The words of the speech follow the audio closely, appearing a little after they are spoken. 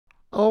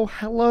Oh,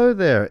 hello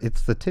there.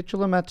 It's the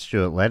titular Matt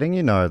Stewart letting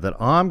you know that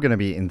I'm going to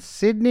be in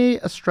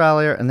Sydney,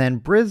 Australia, and then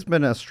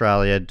Brisbane,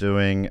 Australia,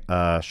 doing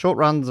short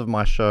runs of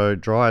my show,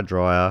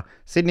 Dryer.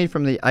 Sydney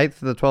from the 8th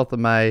to the 12th of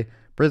May,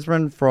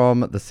 Brisbane from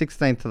the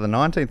 16th to the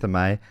 19th of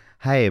May.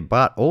 Hey,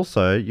 but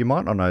also, you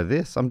might not know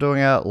this, I'm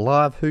doing a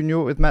live Who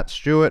Knew It with Matt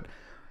Stewart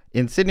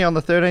in Sydney on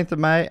the 13th of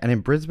May and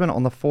in Brisbane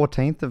on the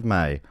 14th of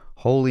May.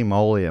 Holy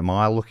moly, am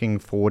I looking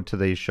forward to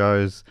these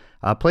shows.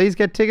 Please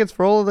get tickets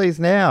for all of these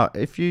now.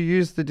 If you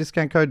use the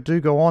discount code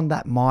Do Go On,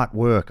 that might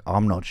work.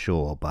 I'm not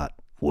sure, but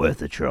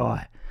worth a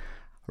try.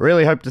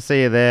 Really hope to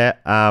see you there.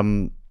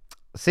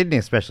 Sydney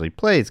especially,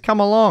 please come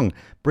along.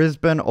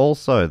 Brisbane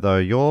also, though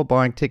you're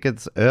buying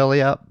tickets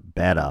earlier,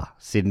 better.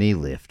 Sydney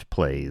lift,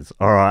 please.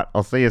 All right,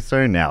 I'll see you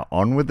soon now.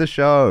 On with the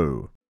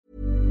show.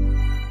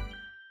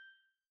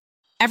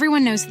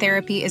 Everyone knows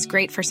therapy is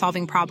great for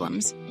solving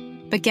problems.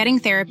 But getting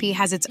therapy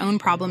has its own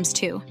problems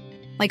too,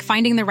 like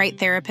finding the right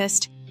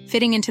therapist,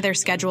 fitting into their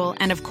schedule,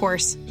 and of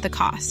course, the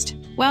cost.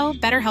 Well,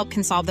 BetterHelp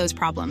can solve those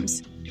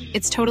problems.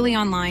 It's totally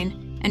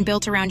online and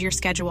built around your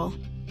schedule.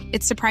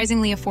 It's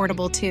surprisingly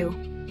affordable too.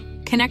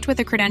 Connect with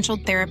a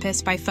credentialed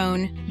therapist by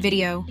phone,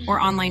 video, or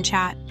online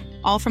chat,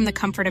 all from the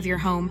comfort of your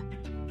home.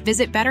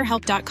 Visit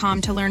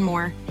BetterHelp.com to learn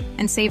more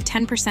and save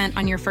 10%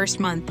 on your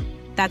first month.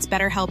 That's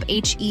BetterHelp,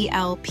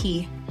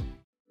 H-E-L-P.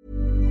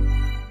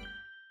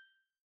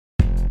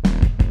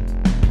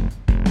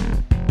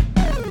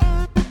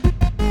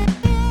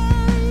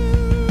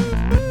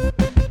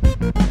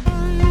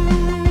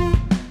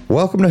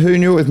 Welcome to Who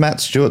Knew It with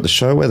Matt Stewart, the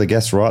show where the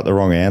guests write the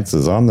wrong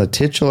answers. I'm the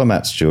titular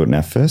Matt Stewart, and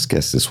our first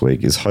guest this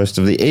week is host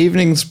of the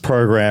evenings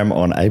program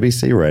on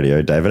ABC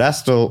Radio, David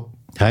Astle.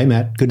 Hey,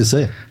 Matt. Good to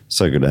see you.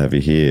 So good to have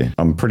you here.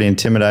 I'm pretty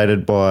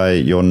intimidated by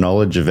your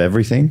knowledge of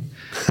everything,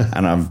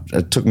 and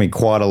it took me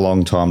quite a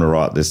long time to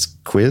write this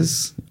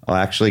quiz.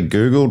 I actually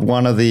Googled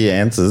one of the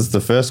answers.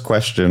 The first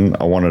question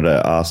I wanted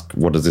to ask,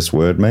 what does this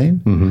word mean?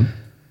 Mm-hmm.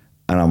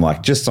 And I'm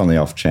like, just on the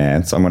off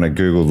chance, I'm going to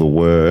Google the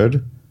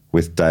word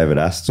with David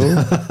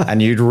Astle,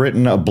 and you'd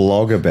written a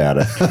blog about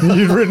it.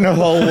 You'd written a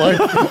whole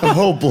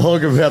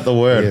blog about the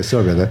word. Yeah,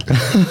 sorry about that.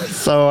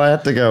 So I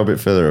had to go a bit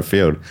further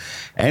afield.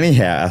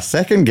 Anyhow, our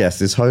second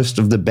guest is host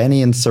of the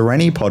Benny and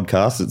Suren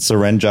podcast. It's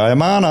Suren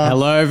Jayemanne.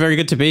 Hello, very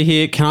good to be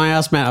here. Can I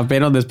ask, Matt, I've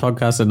been on this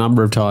podcast a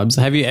number of times.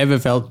 Have you ever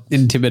felt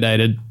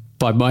intimidated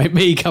by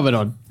me coming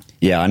on?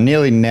 Yeah, I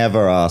nearly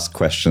never ask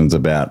questions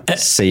about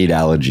seed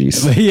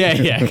allergies.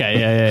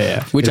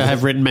 Yeah. Which I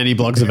have written many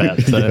blogs about.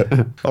 So.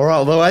 Yeah. All right,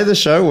 well, the way the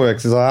show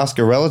works is I ask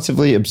a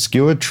relatively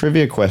obscure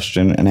trivia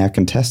question and our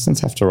contestants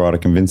have to write a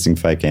convincing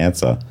fake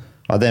answer.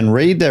 I then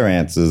read their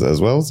answers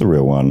as well as the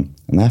real one,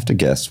 and they have to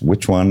guess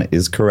which one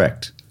is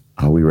correct.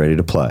 Are we ready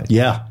to play?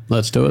 Yeah,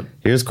 let's do it.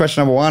 Here's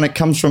question number one. It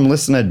comes from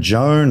listener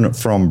Joan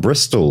from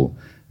Bristol.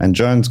 And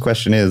Joan's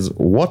question is,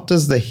 what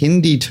does the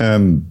Hindi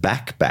term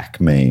back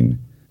mean?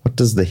 What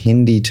does the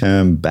Hindi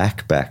term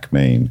back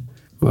mean?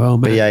 Well,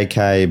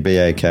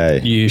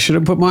 B-A-K. You should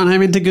have put my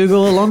name into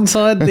Google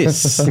alongside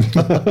this.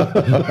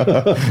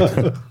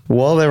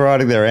 While they're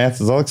writing their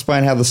answers, I'll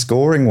explain how the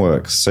scoring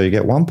works. So you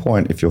get 1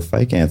 point if your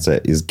fake answer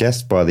is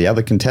guessed by the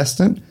other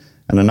contestant,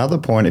 and another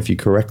point if you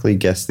correctly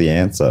guess the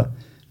answer.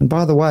 And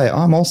by the way,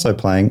 I'm also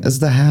playing as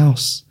the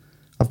house.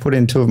 I've put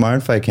in 2 of my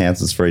own fake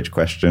answers for each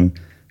question,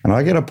 and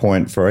I get a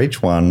point for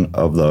each one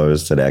of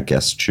those that our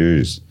guests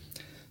choose.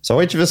 So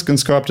each of us can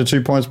score up to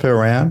 2 points per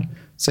round.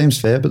 Seems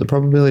fair, but the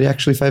probability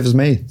actually favours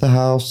me, the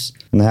house.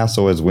 And the house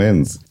always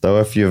wins.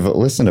 Though if you've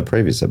listened to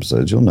previous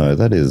episodes, you'll know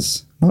that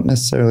is not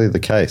necessarily the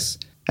case.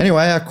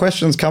 Anyway, our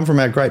questions come from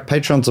our great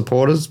Patreon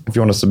supporters. If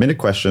you want to submit a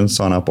question,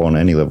 sign up on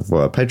any level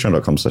via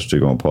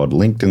patreon.com/dogoonpod,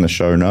 linked in the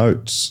show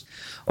notes.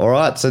 All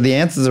right, so the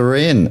answers are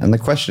in. And the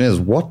question is,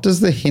 what does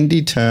the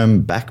Hindi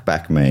term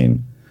back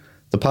mean?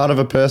 The part of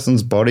a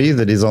person's body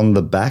that is on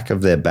the back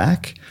of their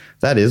back.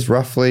 That is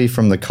roughly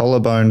from the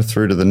collarbone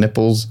through to the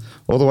nipples,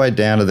 all the way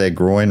down to their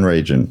groin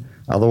region,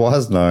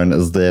 otherwise known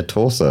as their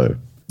torso.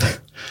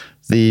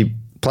 The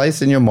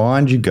place in your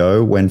mind you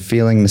go when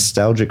feeling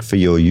nostalgic for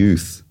your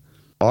youth.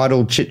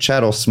 Idle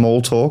chit-chat or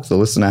small talk the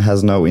listener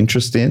has no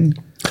interest in.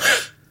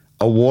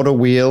 A water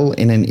wheel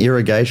in an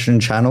irrigation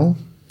channel.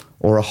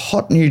 Or a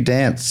hot new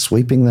dance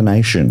sweeping the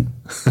nation.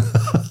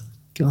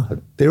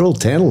 God, they're all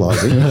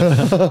tantalising.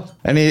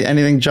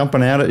 Anything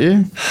jumping out at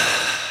you?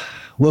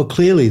 Well,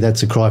 clearly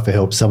that's a cry for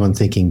help, someone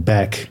thinking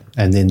back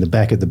and then the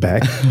back of the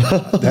back.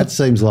 That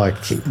seems like,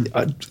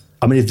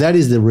 I mean, if that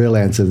is the real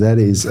answer, that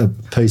is a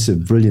piece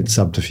of brilliant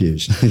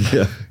subterfuge.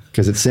 Yeah.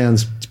 Because it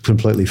sounds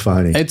completely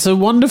phony. It's a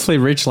wonderfully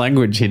rich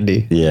language,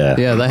 Hindi. Yeah.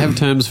 Yeah, they have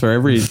terms for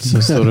every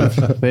sort of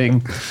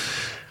thing.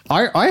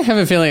 I have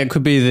a feeling it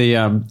could be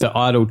the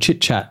idle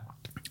chit-chat.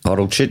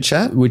 Idle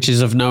chit-chat? Which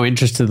is of no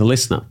interest to the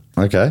listener.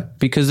 Okay.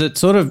 Because it's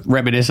sort of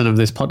reminiscent of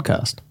this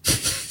podcast.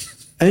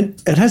 And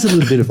it has a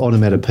little bit of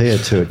onomatopoeia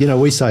to it. You know,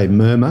 we say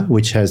murmur,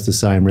 which has the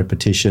same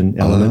repetition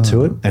element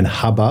to it, and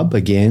hubbub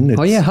again.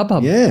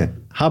 Hubbub. Yeah,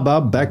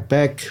 hubbub,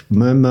 back,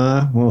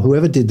 murmur. Well,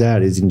 whoever did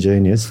that is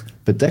ingenious,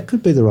 but that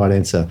could be the right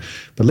answer.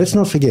 But let's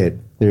not forget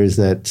there is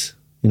that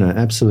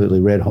absolutely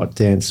red hot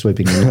dance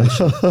sweeping the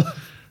nation.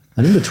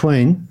 And in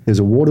between, there's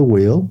a water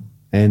wheel,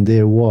 and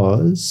there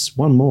was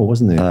one more,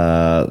 wasn't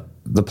there?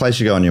 The place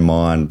you go in your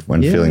mind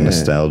when feeling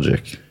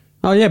nostalgic.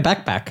 Oh, yeah,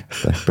 back.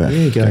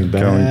 Yeah, going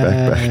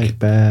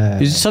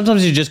back.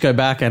 Sometimes you just go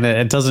back and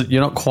it doesn't,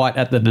 you're not quite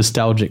at the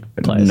nostalgic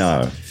place.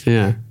 No.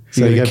 Yeah.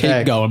 So you you go keep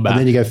back, going back.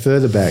 and then you go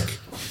further back.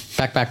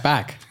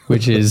 Back,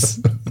 which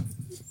is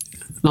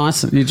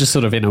nice. You're just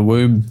sort of in a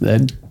womb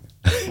then.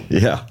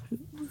 Yeah.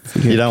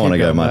 You don't want to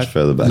go much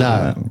further back than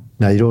that.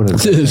 No, you don't want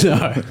to.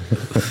 No.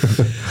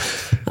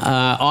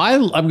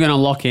 I'm going to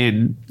lock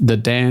in the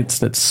dance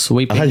that's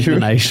sweeping the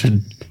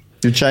nation.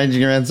 You're changing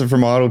your answer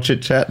from idle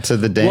chit chat to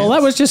the dance. Well,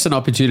 that was just an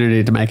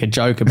opportunity to make a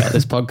joke about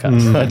this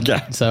podcast.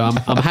 Okay. So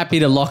I'm happy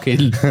to lock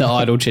in the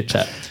idle chit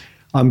chat.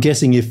 I'm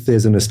guessing if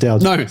there's a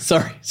nostalgia. No,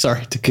 sorry.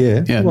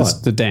 Yeah,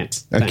 what? The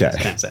dance. Okay.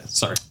 Dance.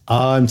 Sorry.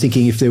 I'm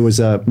thinking if there was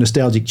a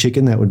nostalgic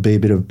chicken, that would be a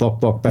bit of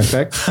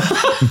back.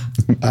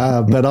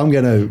 But I'm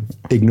going to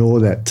ignore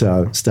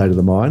that state of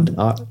the mind.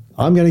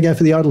 I'm going to go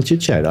for the idle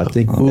chit chat. I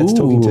think that's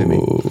talking to me.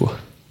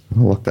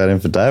 I'll lock that in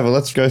for David.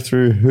 Let's go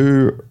through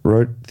who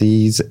wrote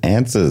these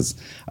answers.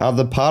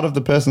 The part of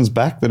the person's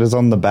back that is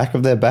on the back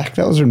of their back,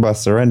 that was written by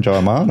Suren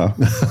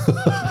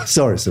Jayemanne.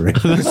 Sorry.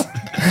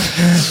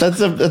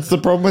 That's the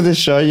problem with this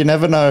show. You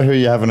never know who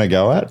you're having a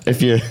go at.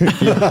 If you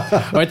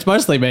Well, it's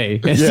mostly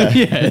me. Yeah.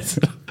 Yes.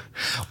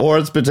 Or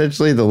it's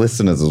potentially the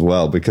listeners as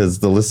well,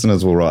 because the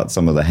listeners will write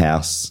some of the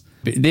house.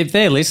 If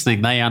they're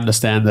listening, they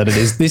understand that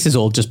this is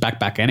all just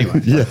back anyway.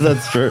 Yeah,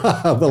 that's true.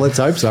 Well, let's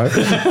hope so.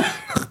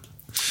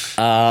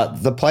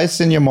 The place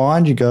in your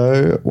mind you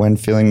go when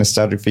feeling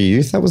nostalgic for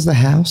youth, that was the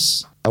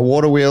house. A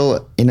water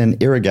wheel in an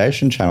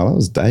irrigation channel, that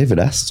was David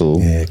Astle.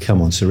 Yeah,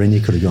 come on, Suren,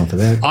 you could have gone for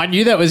that. I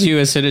knew that was you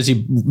as soon as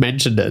you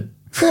mentioned it.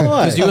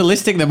 Why? Because you were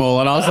listing them all,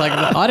 and I was like,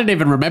 I didn't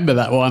even remember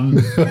that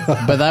one.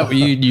 But that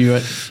you knew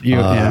it.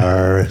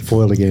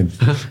 Foiled again.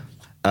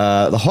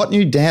 The hot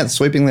new dance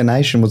sweeping the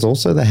nation was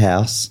also the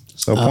house.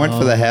 So a point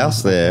for the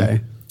house there.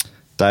 Okay.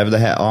 David,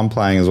 I'm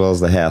playing as well as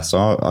the house,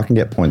 so I can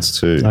get points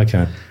too.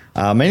 Okay.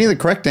 Meaning the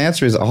correct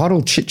answer is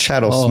idle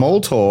chit-chat or small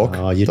talk.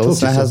 You the talked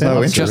listener has yourself no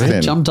out, interest Just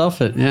in. jumped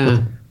off it,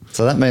 yeah.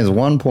 So that means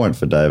 1 point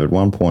for David,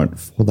 1 point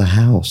for the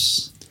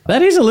house.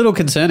 That is a little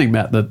concerning,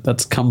 Matt,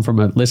 that's come from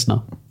a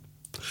listener.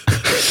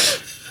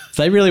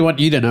 They really want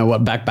you to know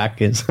what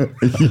back is. Do you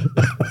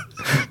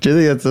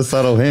think that's a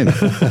subtle hint?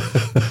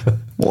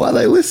 Why are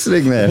they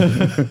listening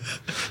then?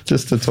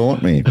 Just to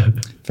taunt me.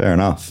 Fair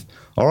enough.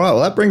 All right,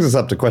 well, that brings us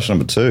up to question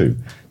number 2.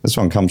 This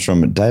one comes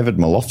from David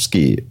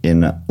Malofsky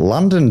in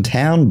London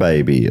Town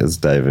Baby, as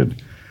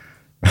David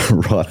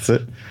writes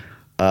it.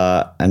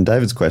 And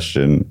David's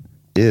question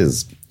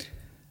is,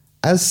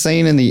 as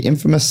seen in the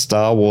infamous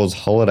Star Wars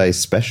holiday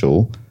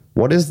special,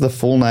 what is the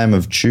full name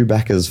of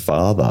Chewbacca's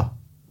father?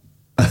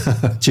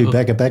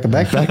 Chewbacca, back.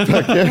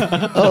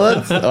 Yeah.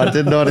 Oh, I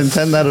did not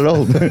intend that at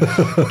all.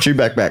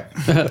 Chewbacca.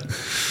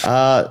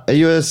 Are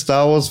you a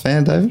Star Wars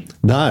fan, David?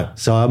 No,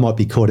 so I might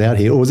be caught out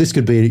here. Or this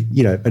could be,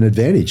 an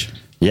advantage.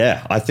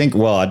 Yeah, I think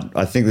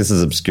this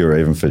is obscure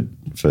even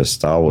for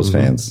Star Wars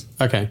fans.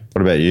 Okay.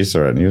 What about you,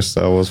 Suren? Are you a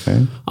Star Wars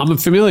fan? I'm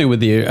familiar with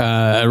the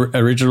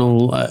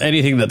original,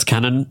 anything that's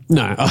canon.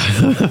 No.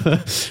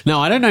 No,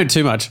 I don't know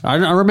too much. I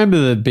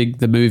remember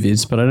the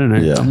movies, but I don't know.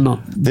 Yeah. I'm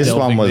not This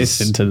delving one was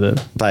this into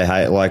the... They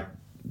hate, like,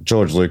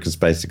 George Lucas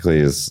basically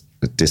has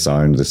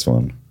disowned this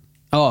one.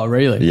 Oh,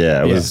 really?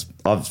 Yeah, it was.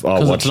 I watched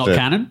it's not it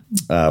canon?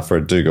 For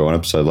a Do Go On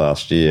episode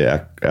last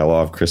year, our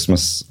live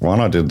Christmas one.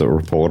 I did the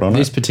report on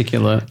This it.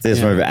 particular...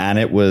 This movie, and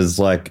it was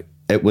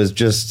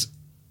just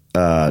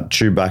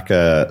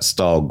Chewbacca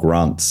style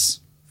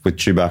grunts with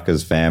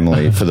Chewbacca's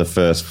family for the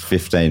first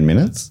 15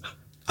 minutes.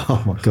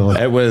 Oh, my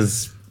God. It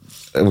was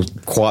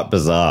quite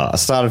bizarre. I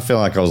started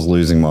feeling like I was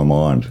losing my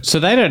mind. So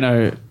they don't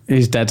know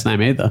his dad's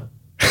name either.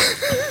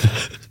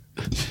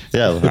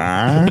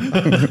 Yeah.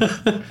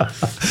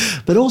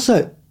 But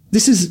also,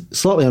 this is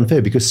slightly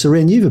unfair because,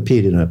 Suren, you've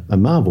appeared in a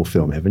Marvel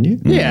film, haven't you?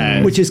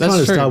 Yeah, Which is that's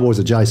kind of true. Star Wars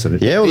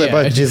adjacent. Yeah, well, they're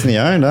both Disney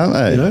owned, aren't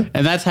they? You know?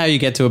 And that's how you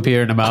get to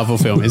appear in a Marvel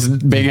film, is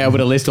being able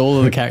to list all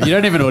of the characters. You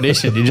don't even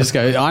audition. You just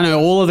go, I know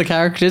all of the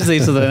characters.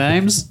 These are the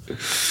names.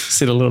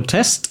 Sit a little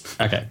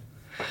test. Okay.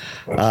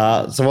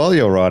 So while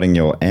you're writing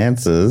your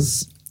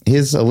answers,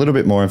 here's a little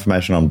bit more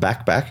information on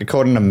back.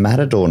 According to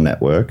Matador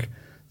Network,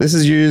 this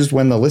is used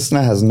when the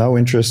listener has no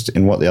interest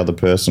in what the other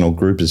person or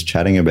group is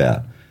chatting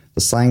about.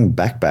 The slang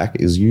back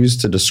is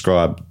used to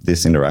describe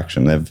this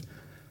interaction. They've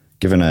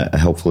given a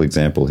helpful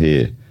example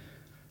here.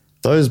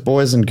 Those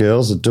boys and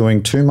girls are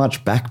doing too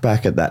much back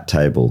at that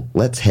table.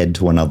 Let's head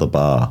to another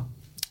bar.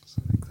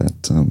 So I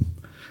think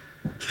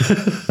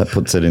that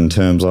puts it in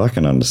terms I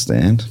can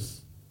understand.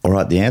 All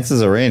right, the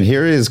answers are in.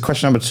 Here is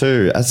question number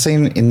 2. As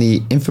seen in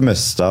the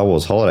infamous Star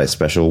Wars holiday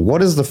special,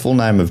 what is the full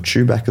name of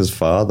Chewbacca's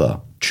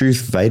father?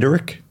 Truth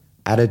Vaderick,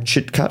 Ada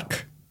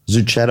Chitkuk,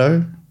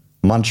 Zuchetto,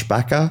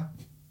 Munchbacca,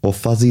 or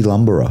Fuzzy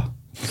Lumberer?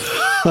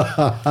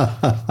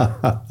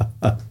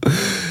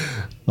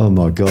 Oh,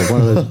 my God.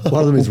 One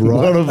of them is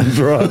right. One of them's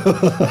right.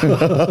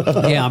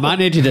 Yeah, I might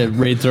need you to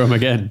read through them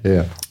again.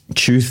 Yeah.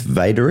 Chuth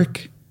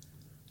Vaderick,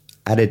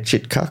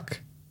 Adechitkuk,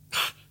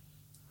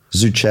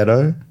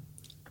 Zuchetto,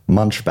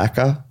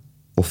 Munchbacker,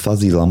 or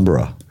Fuzzy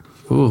Lumberer?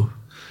 Ooh.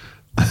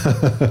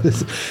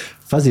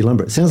 Fuzzy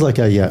Lumber. It sounds like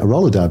a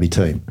roller derby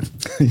team.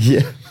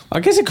 Yeah. I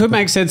guess it could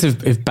make sense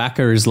if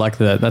Backer is like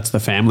that's the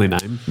family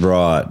name.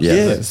 Right,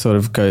 yeah. Let's sort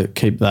of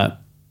keep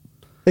that.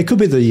 It could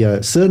be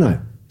the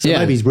surname. So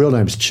maybe his real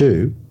name's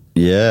Chew.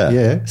 Yeah.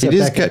 Yeah. So He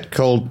gets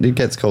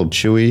called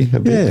Chewy a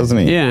bit, doesn't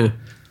he? Yeah.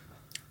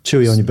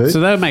 Chewy on your boot.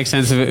 So that would make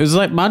sense if it was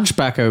like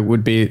Munchbacker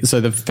would be,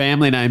 so the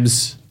family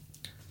name's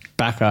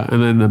Backer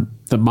and then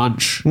the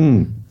Munch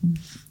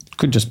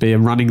could just be a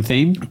running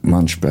theme.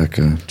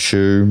 Munchbacker.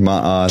 Chew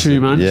Munch.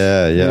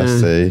 Yeah, I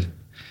see.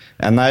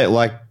 And they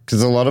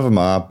because a lot of them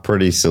are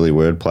pretty silly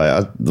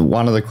wordplay.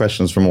 One of the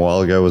questions from a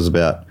while ago was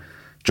about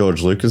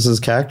George Lucas's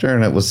character,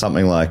 and it was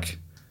something like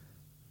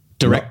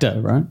Director,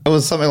 right? It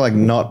was something like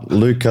not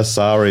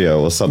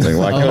Lucasario or something.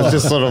 Like it was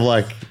just sort of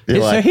like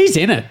So he's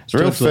in it. It's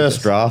real George first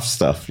Lucas. draft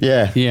stuff.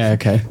 Yeah. Yeah,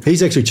 okay.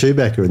 He's actually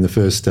Chewbacca in the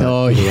first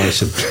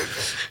iteration.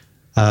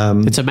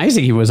 It's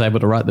amazing he was able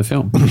to write the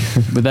film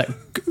with that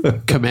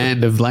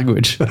command of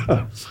language.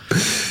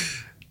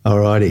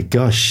 Alrighty,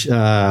 gosh,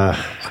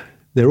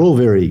 they're all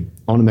very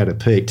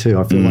onomatopoeic too.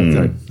 I feel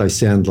like they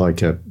sound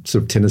like a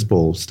sort of tennis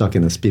ball stuck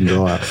in a spin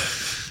dryer.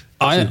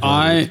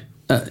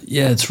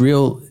 It's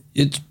real.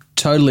 It's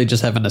totally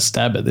just having a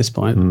stab at this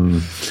point.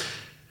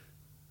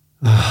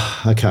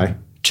 Okay.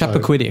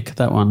 Chappaquiddick,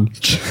 that one.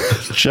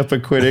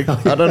 Chappaquiddick.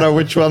 I don't know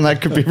which one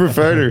that could be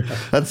referred to.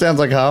 That sounds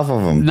like half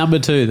of them. Number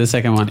 2, the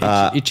second one,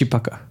 Itchy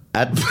Pucker.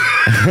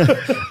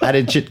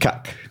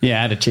 Adechitkuk.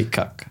 Yeah,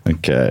 Adechitkuk.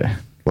 Okay.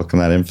 Looking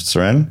that in for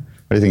Suren.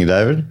 What do you think,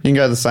 David? You can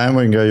go the same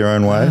or you can go your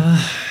own way.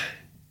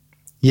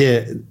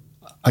 Yeah,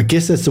 I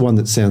guess that's the one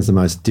that sounds the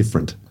most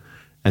different.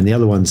 And the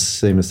other ones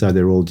seem as though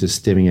they're all just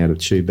stemming out of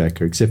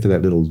Chewbacca, except for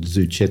that little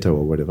Zuchetto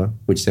or whatever,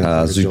 which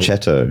sounds like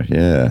Zuchetto,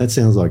 yeah. That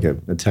sounds like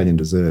an Italian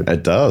dessert.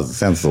 It does. It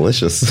sounds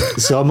delicious.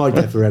 So I might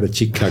go for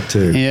Adechitkuk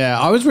too. Yeah,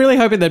 I was really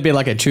hoping there'd be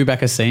like a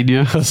Chewbacca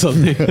senior or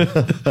something.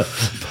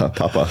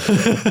 Papa.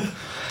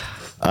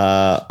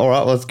 All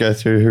right, let's go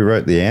through who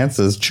wrote the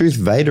answers. Chuth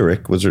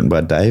Vaderick was written by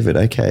David,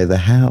 aka The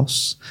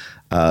House.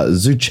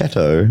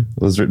 Zuchetto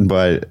was written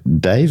by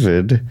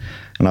David.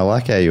 And I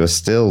like how you're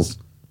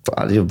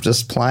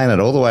just playing it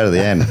all the way to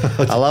the end.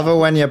 I love it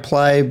when you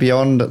play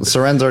beyond.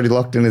 Suren's already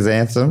locked in his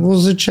answer. Well,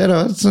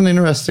 Zuchetto, it's an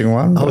interesting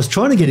one. I was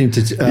trying to get him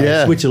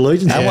to switch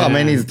allegiance. Well, I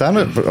mean, he's done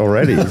it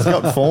already. He's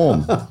got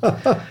form.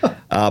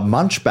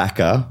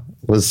 Munchbacker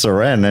was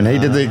Suren, and he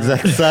did the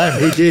exact same.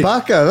 He did.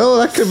 Backer,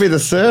 that could be the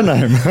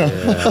surname.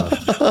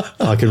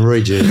 I can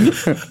read you.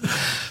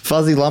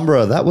 Fuzzy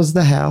Lumberer, that was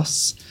The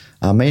House,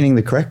 meaning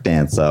the correct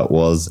answer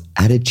was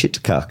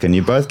Adechitkuk, and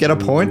you both get a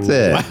point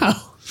there. Wow.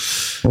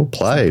 Well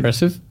played.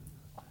 Impressive.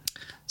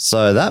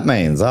 So that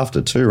means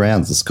after 2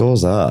 rounds, the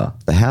scores are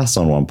The House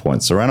on 1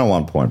 point, Suren on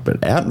 1 point,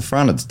 but out in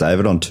front, it's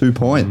David on 2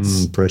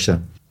 points.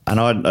 Pressure. And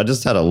I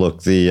just had a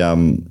look.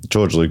 The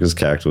George Lucas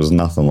character was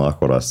nothing like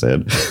what I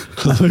said.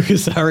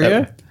 Lucas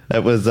Ario?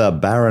 It was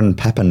Baron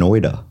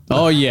Papanoida.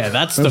 Oh, yeah,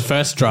 that's the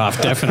first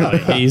draft, definitely.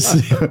 He's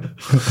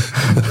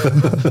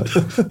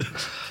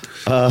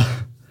All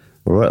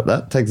right,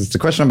 that takes us to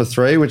question number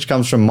 3, which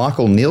comes from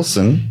Michael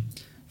Nielsen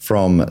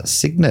from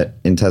Cygnet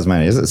in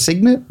Tasmania. Is it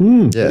Cygnet?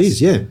 Yes. It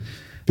is, yeah.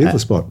 Beautiful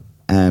spot.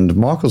 And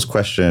Michael's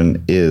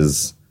question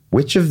is,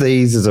 which of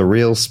these is a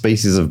real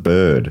species of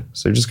bird?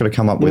 So you've just got to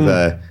come up with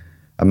a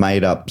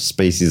made-up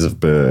species of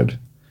bird.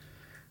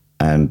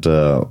 And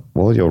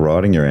while you're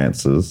writing your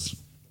answers,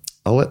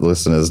 I'll let the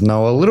listeners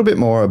know a little bit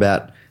more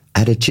about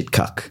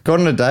Adechitkuk.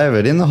 According to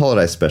David, in the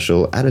holiday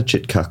special,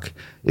 Adechitkuk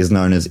is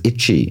known as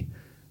Itchy,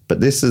 but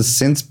this has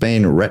since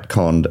been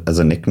retconned as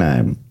a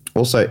nickname.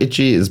 Also,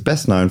 Itchy is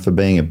best known for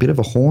being a bit of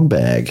a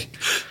hornbag.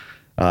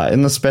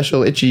 In the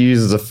special, Itchy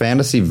uses a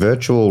fantasy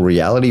virtual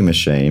reality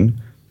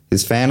machine.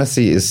 His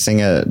fantasy is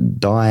singer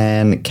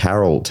Diane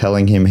Carroll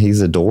telling him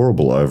he's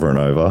adorable over and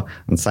over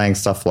and saying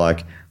stuff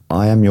like,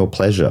 "I am your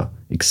pleasure,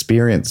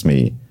 experience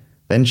me."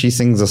 Then she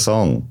sings a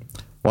song.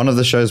 One of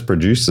the show's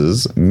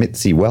producers,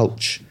 Mitzi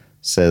Welch,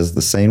 says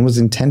the scene was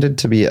intended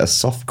to be a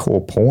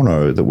softcore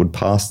porno that would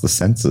pass the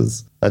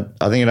censors. I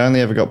think it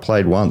only ever got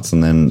played once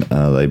and then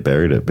they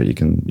buried it, but you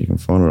can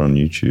find it on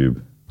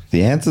YouTube.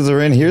 The answers are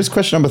in. Here's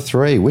question number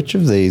 3. Which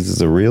of these is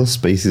a real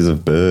species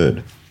of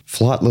bird?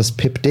 Flightless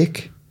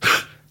pipdick,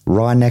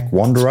 wry-neck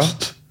wanderer,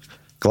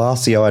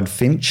 glassy-eyed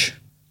finch,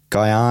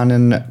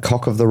 Guyanan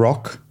cock of the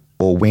rock,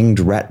 or winged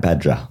rat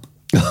badger?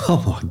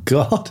 Oh, my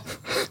God.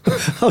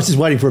 I was just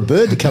waiting for a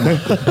bird to come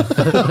up.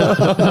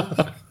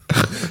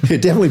 Yeah,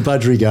 definitely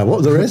budgerigar.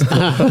 What was the rest?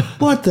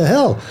 What the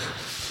hell?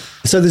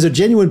 So there's a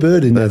genuine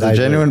bird in there. There's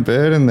a genuine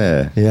bird in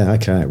there. Yeah,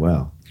 okay,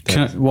 wow.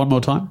 One more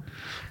time?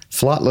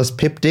 Flightless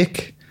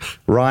pipdick,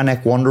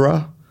 wry-neck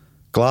wanderer,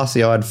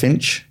 glassy-eyed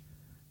finch,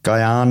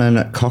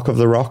 Guyanan cock of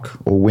the rock,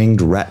 or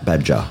winged rat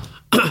badger?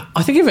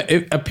 I think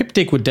if a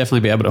pipdick would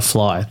definitely be able to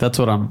fly. That's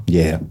what I'm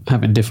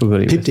having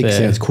difficulty with. Pipdick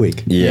sounds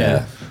quick.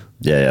 Yeah.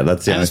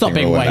 That's the And only it's not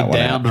thing being that weighed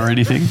down or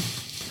anything.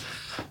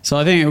 So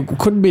I think it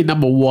couldn't be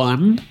number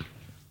one.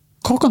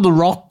 Cock on the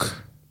Rock.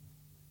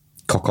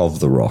 Cock of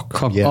the Rock.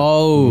 Cock. Yeah.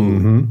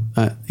 Oh.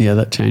 Yeah,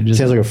 that changes.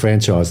 Sounds like a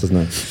franchise, doesn't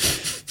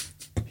it?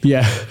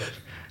 Yeah.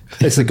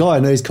 It's the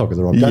Guyanese cock of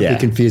the rock. Don't Yeah. be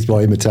confused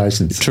by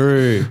imitations.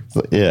 True.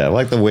 Yeah,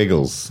 like the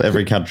Wiggles.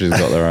 Every country's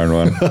got their own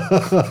one.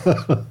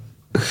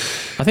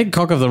 I think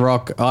Cock of the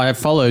Rock, I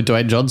follow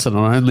Dwayne Johnson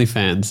on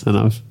OnlyFans and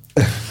I've...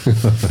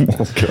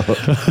 Oh,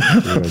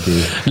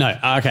 God. No,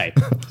 okay.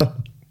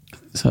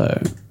 So,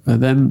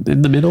 and then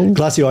in the middle...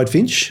 Glassy-eyed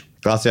finch,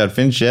 Glassy-eyed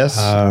finch, yes.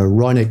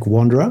 wry-neck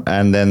wanderer.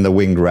 And then the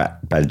winged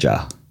rat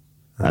badger.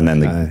 And then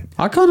the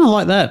I kind of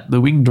like that, the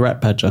winged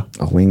rat badger.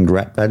 a winged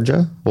rat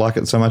badger. Like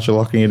it so much you're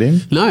locking it in?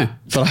 No,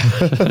 but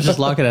I just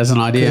like it as an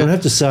Because idea. I'd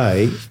have to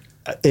say,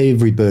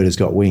 every bird has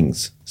got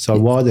wings. So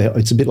why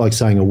it's a bit like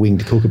saying a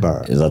winged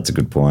kookaburra. Yeah, that's a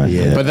good point.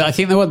 Yeah. But I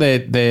think that what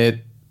they're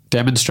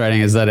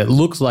demonstrating is that it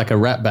looks like a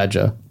rat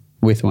badger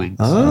with wings.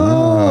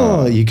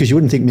 Oh, because you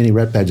wouldn't think many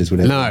rat badgers would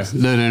have No.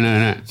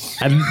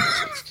 And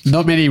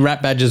not many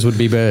rat badgers would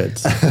be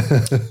birds.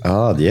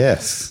 Oh,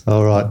 yes.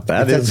 All right.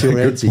 That If is that's a your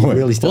good answer. You point.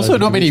 really started Also,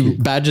 not to many confuse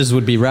me. badgers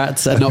would be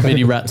rats and not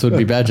many rats would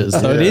be badgers.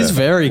 So it is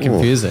very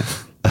confusing.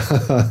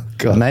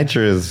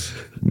 Nature is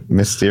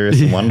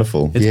mysterious and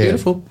wonderful. It's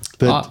beautiful.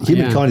 But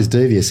humankind is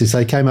devious. If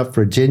they came up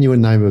for a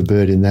genuine name of a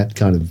bird in that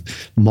kind of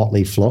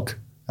motley flock,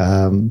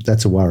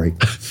 that's a worry.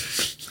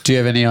 Do you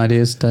have any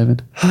ideas,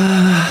 David?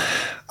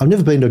 I've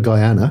never been to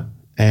Guyana,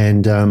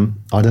 and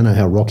I don't know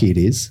how rocky it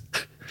is.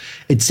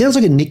 It sounds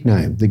like a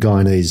nickname, the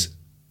Guyanese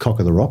cock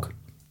of the rock.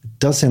 It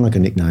does sound like a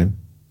nickname.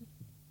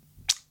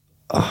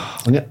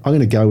 I'm going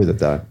to go with it,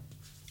 though.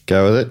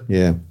 Go with it?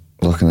 Yeah.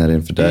 Locking that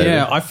in for David.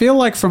 Yeah, I feel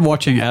like from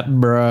watching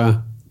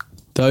Attenborough,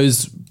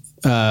 those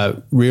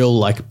real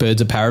like birds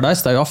of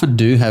paradise, they often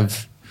do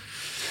have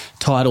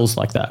titles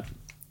like that.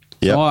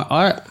 Yep. So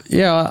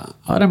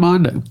I don't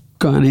mind it.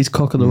 Guyanese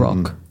cock of the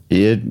rock.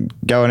 You're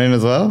going in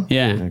as well?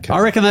 Yeah. Okay. I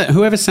reckon that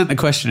whoever sent the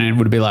question in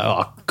would be like,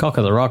 oh, cock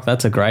of the rock,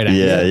 that's a great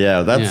answer.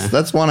 Yeah.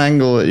 That's one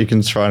angle that you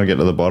can try and get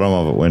to the bottom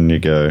of it when you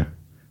go,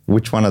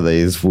 which one of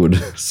these would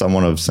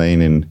someone have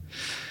seen in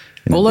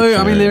Although, I mean,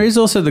 dictionary? there is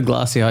also the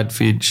glassy-eyed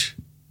finch.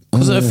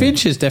 Because a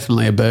finch is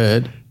definitely a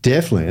bird.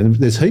 Definitely. And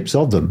there's heaps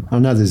of them. I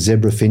know there's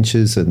zebra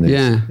finches and there's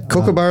Yeah.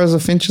 Kookaburras are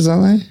finches,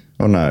 aren't they?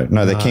 Or no,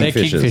 they're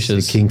kingfishers.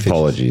 kingfishers. kingfishers.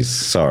 Apologies,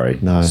 sorry.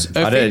 No.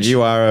 I did.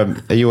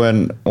 Are you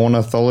an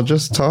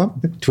ornithologist type?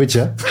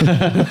 Twitcher.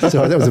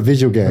 Sorry, that was a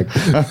visual gag.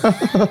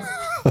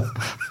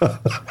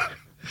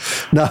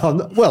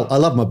 No, I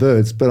love my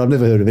birds, but I've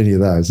never heard of any of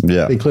those,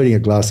 including a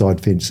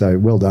glass-eyed finch. So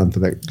well done for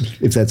that,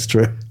 if that's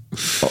true.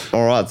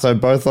 All right, so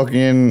both locking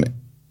in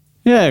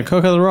Yeah,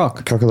 cock of the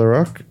rock. Cock of the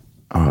Rock.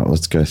 All right,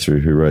 let's go through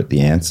who wrote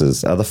the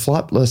answers. The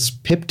Flightless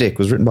Pipdick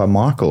was written by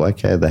Michael,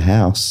 aka The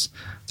House.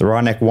 The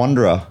Wry-neck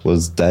Wanderer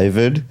was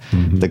David.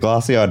 The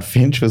Glassy-eyed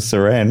Finch was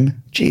Suren.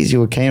 Geez, you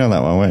were keen on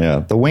that one, weren't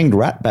you? The Winged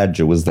Rat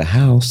Badger was The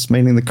House,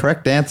 meaning the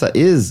correct answer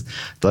is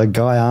the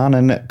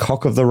Guyanan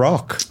Cock of the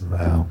Rock.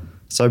 Wow.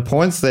 So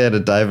points there to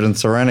David and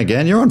Suren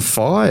again. You're on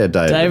fire,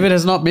 David. David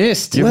has not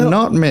missed. You've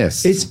not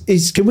missed.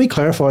 Can we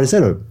clarify, is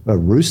that a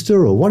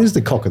rooster or what is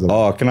the cock of the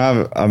rock? Oh, can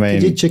I mean...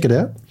 Did you check it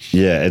out?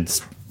 Yeah,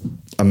 it's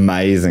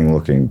amazing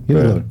looking. You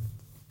know, bird.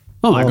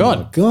 Oh, my oh God.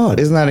 my God.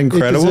 Isn't that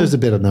incredible? It deserves a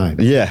better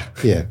name. Yeah.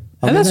 Yeah.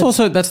 And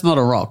that's not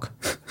a rock.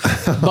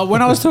 But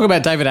when I was talking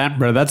about David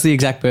Attenborough, that's the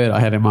exact bird I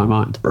had in my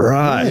mind.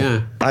 Right.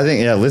 Yeah. I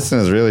think,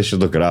 listeners really should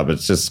look it up.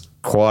 It's just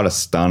quite a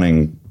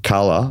stunning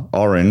colour,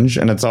 orange,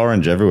 and it's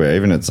orange everywhere.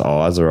 Even its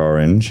eyes are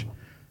orange.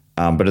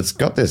 But it's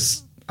got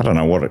this, I don't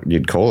know what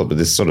you'd call it, but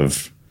this sort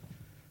of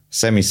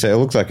it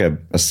looks like a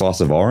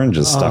slice of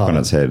oranges stuck on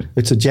its head.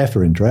 It's a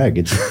Jaffa in drag.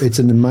 It's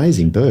an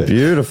amazing bird.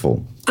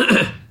 Beautiful.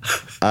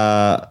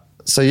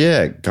 So,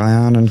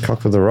 Guyanan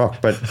Cock of the Rock.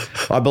 But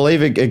I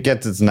believe it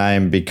gets its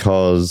name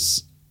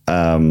because,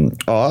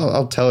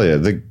 I'll tell you,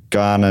 the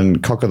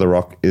Guyanan Cock of the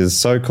Rock is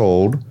so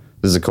called,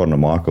 this is according to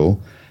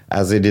Michael,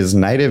 as it is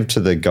native to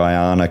the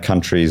Guyana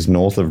countries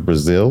north of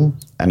Brazil,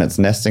 and its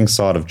nesting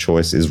site of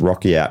choice is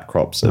rocky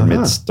outcrops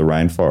amidst the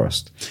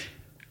rainforest.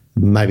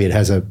 Maybe it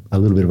has a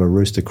little bit of a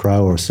rooster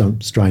crow or some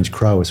strange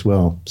crow as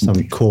well,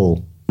 some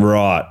call.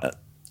 Right.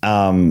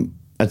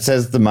 It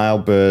says the male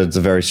birds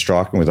are very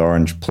striking with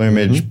orange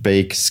plumage,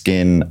 beak,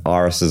 skin,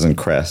 irises, and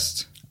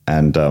crest.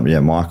 And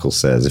Michael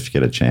says if you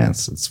get a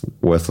chance, it's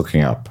worth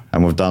looking up.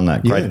 And we've done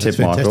that. Great tip,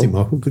 fantastic,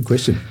 Michael. Good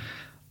question.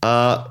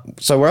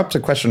 So we're up to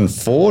question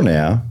 4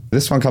 now.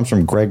 This one comes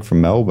from Greg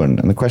from Melbourne.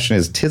 And the question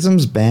is,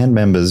 TISM's band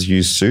members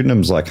use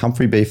pseudonyms like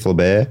Humphrey B.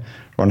 Flaubert,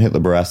 Ron Hitler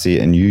Barassi,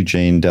 and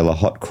Eugene de la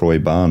Haute Croix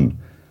Bun.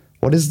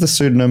 What is the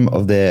pseudonym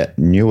of their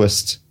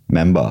newest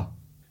member?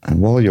 And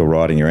while you're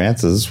writing your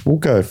answers, we'll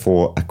go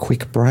for a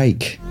quick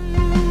break.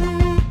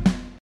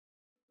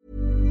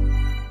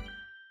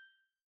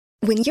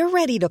 When you're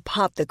ready to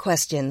pop the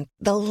question,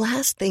 the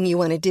last thing you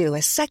want to do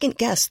is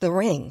second-guess the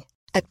ring.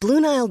 At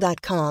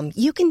BlueNile.com,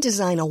 you can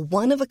design a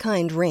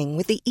one-of-a-kind ring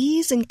with the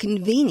ease and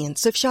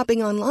convenience of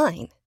shopping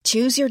online.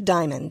 Choose your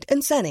diamond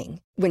and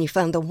setting. When you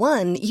find the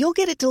one, you'll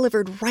get it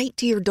delivered right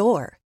to your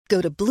door. Go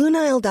to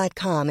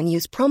BlueNile.com and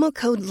use promo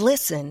code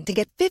LISTEN to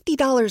get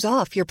 $50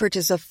 off your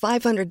purchase of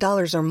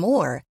 $500 or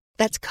more.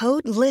 That's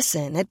code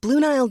LISTEN at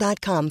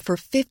BlueNile.com for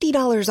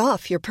 $50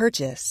 off your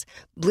purchase.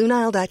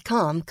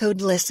 BlueNile.com,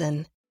 code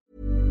LISTEN.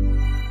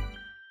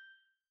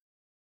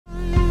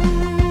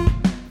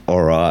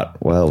 All right.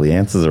 Well, the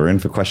answers are in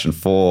for question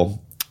 4.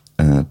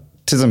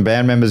 TISM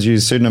band members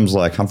use pseudonyms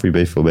like Humphrey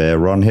B.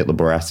 Fulbert, Ron Hitler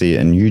Barassi,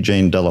 and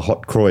Eugene de la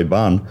Haute Croix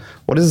Bun.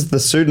 What is the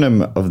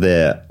pseudonym of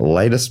their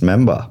latest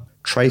member?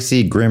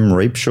 Tracy Grim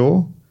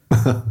Reapshaw,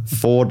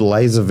 Ford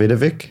Laser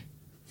Vidovic,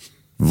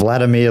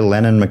 Vladimir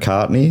Lennon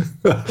McCartney,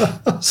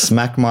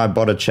 Smack My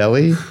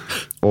Botticelli,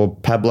 or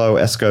Pablo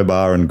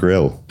Escobar and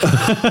Grill?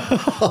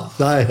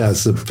 They are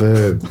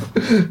superb.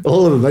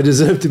 All of them, they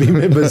deserve to be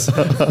members.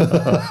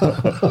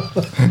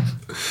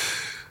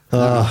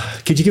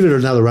 Could you give it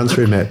another run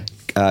through, Matt?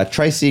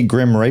 Tracy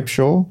Grim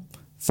Reapshaw,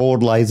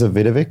 Ford Laser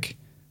Vidovic,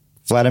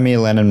 Vladimir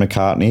Lennon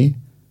McCartney,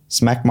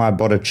 Smack My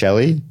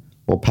Botticelli,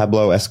 or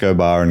Pablo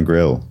Escobar and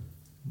Grill?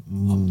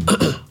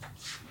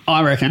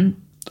 I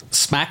reckon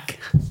Smack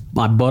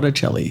My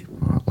Botticelli.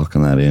 All right,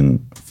 locking that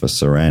in for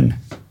Suren.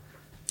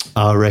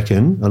 I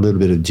reckon a little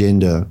bit of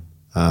gender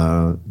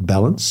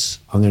balance.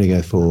 I'm going to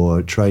go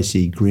for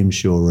Tracy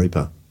Grimshaw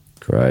Reaper.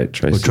 Great,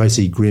 Tracy. Or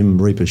Tracy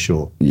Grim Reaper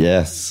Shaw.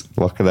 Yes,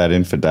 locking that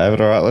in for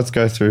David. All right, let's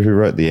go through who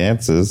wrote the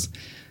answers.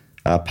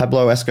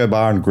 Pablo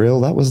Escobar and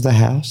Grill, that was The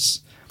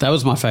House. That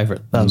was my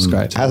favourite. That was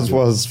great. As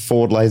was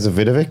Ford Laser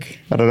Vidovic.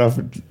 I don't know if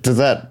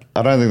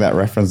I don't think that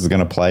reference is going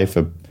to play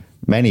for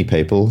many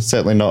people.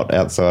 Certainly not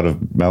outside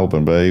of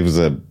Melbourne, but he was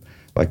a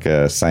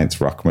Saints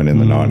ruckman in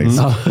the 90s.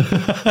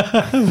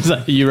 Was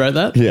that, you wrote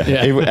that?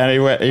 Yeah. He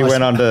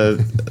went on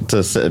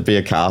to be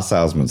a car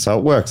salesman, so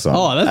it works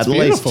on that's at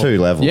beautiful. least 2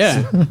 levels.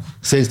 Yeah.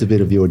 Sensed a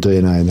bit of your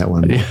DNA in that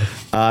one.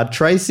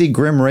 Tracy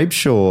Grim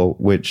Reapshaw,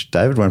 which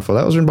David went for,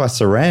 that was written by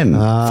Suren.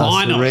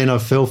 Finally. Suren, I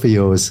fell for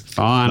yours.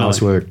 Finally.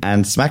 Nice work.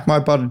 And Smack My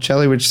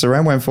Botticelli, which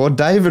Suren went for,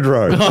 David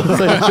wrote. So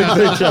they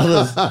picked each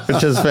other's,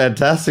 which is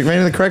fantastic.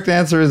 Meaning the correct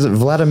answer is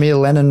Vladimir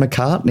Lennon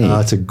McCartney.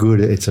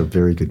 It's a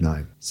very good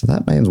name. So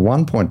that means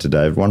 1 point to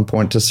Dave, 1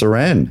 point to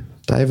Suren.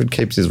 David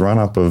keeps his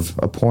run-up of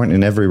a point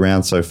in every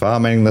round so far,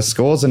 meaning the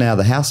scores are now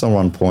the House on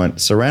 1 point,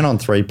 Suren on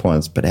 3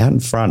 points, but out in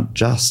front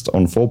just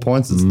on 4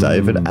 points, it's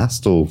David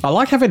Astle. I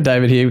like having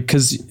David here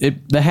because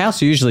the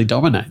House usually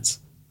dominates.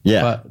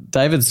 Yeah. But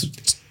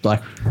David's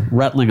like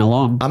rattling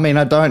along. I mean,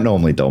 I don't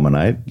normally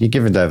dominate. You're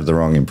giving David the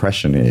wrong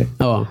impression here.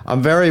 Oh.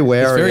 I'm very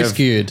wary very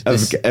skewed.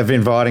 Of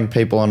inviting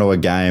people onto a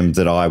game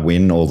that I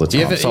win all the time.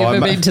 You ever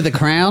been to the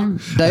Crown,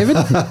 David?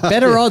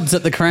 Better odds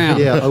at the Crown.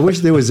 Yeah, I wish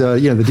there was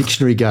the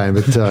dictionary game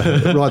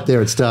right there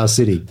at Star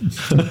City.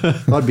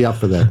 I'd be up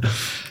for that.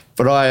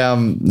 But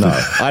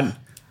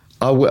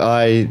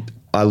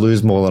I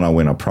lose more than I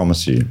win, I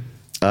promise you.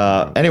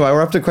 Anyway,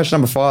 we're up to question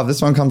number 5.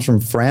 This one comes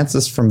from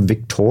Francis from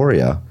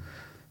Victoria,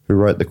 who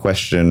wrote the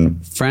question.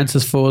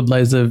 Francis Ford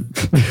Laser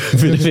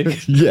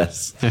Vidovic.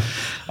 Yes.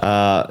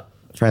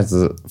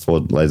 Francis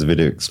Ford Laser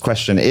Vidovic's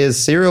question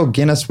is, serial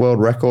Guinness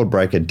World Record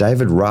breaker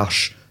David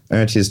Rush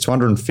earned his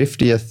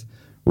 250th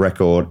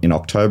record in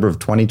October of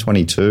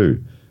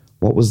 2022.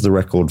 What was the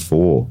record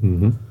for?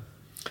 Mm-hmm.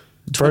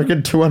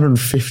 Broken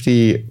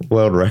 250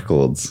 world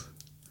records.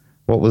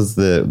 What was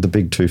the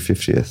big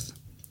 250th?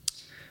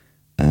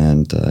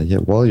 And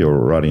while you're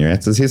writing your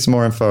answers, here's some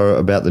more info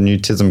about the new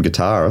TISM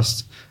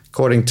guitarist.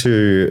 According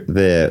to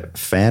their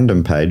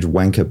fandom page,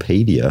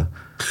 Wankipedia,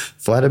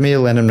 Vladimir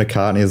Lennon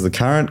McCartney is the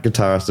current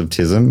guitarist of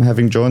TISM,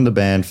 having joined the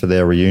band for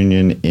their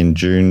reunion in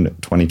June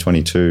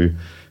 2022,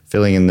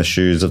 filling in the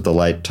shoes of the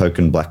late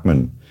Token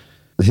Blackman.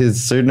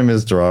 His pseudonym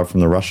is derived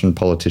from the Russian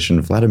politician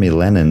Vladimir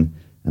Lenin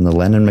and the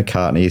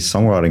Lennon-McCartney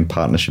songwriting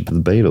partnership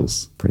of the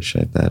Beatles.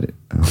 Appreciate that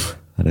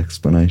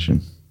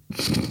explanation.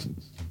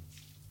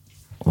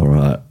 All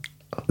right,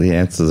 the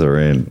answers are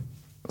in.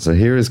 So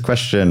here is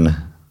question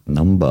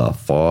number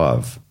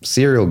 5.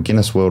 Serial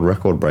Guinness World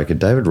Record breaker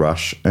David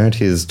Rush earned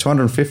his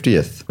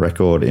 250th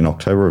record in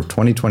October of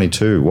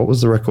 2022. What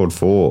was the record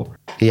for?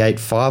 He ate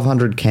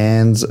 500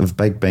 cans of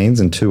baked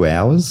beans in 2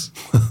 hours.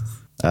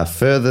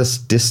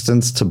 Furthest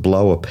distance to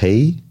blow a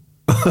pea.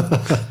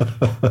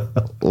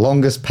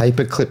 Longest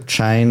paperclip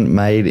chain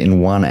made in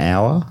 1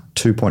 hour,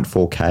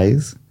 2.4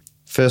 Ks.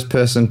 First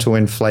person to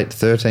inflate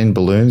 13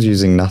 balloons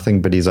using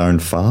nothing but his own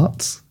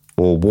farts.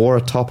 Or wore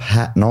a top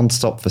hat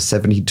non-stop for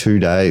 72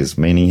 days,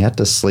 meaning he had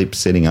to sleep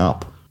sitting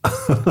up.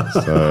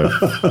 So,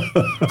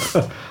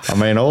 I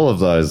mean, all of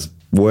those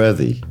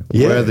worthy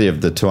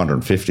of the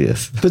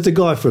 250th. But the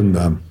guy from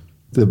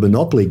the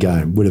Monopoly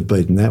game would have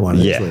beaten that one,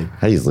 actually.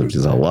 He's lived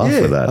his whole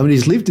life with that. I mean,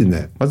 he's lived in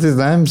that. What's his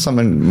name?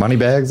 Something,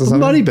 Moneybags or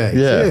something? Moneybags,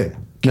 yeah.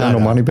 Colonel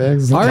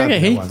Moneybags? I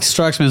reckon he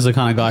strikes me as the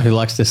kind of guy who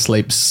likes to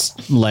sleep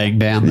laying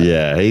down.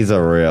 Yeah, he's a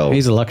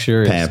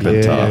luxurious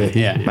pampered type.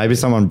 Yeah. Maybe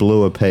someone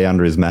blew a pea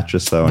under his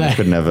mattress though, and he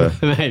could never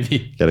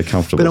Maybe get a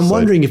comfortable But I'm sleep.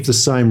 wondering if the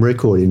same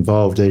record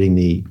involved eating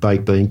the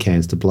baked bean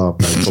cans to blow up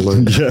those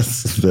balloons.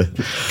 Yes.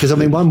 Because, I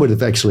mean, one would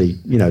have actually,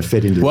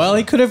 fed into Well,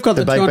 he could have got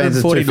the baked beans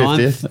at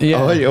 249th.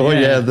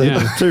 250th. The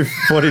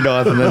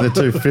 249th and then the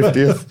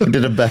 250th. He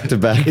did it back to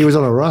back. He was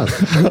on a run.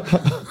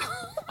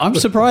 I'm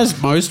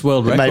surprised most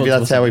world records. Maybe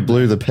that's how he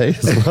blew the pea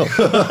as well.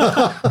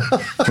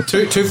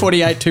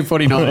 248,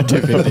 249, and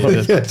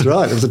 250. That's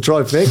right. It was a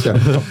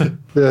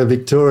trifecta.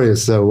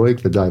 Victorious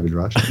week for David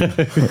Rush.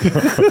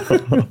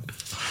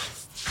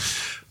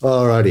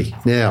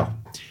 Alrighty. Now,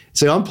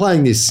 so I'm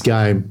playing this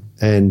game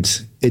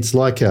and it's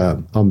like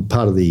I'm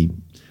part of the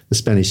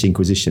Spanish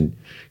Inquisition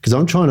because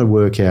I'm trying to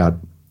work out,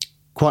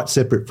 quite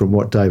separate from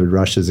what David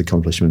Rush's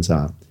accomplishments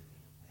are,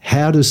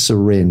 how does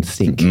Suren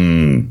think?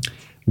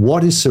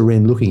 What is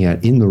Suren looking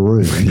at in the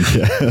room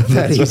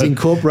that he's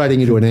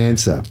incorporating into an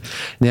answer?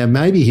 Now,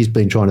 maybe he's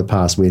been trying to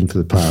pass wind for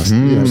the past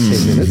 10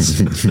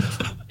 minutes.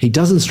 He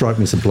doesn't strike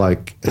me as a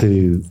bloke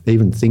who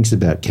even thinks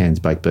about cans,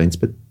 baked beans,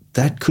 but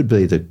that could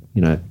be the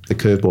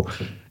curveball.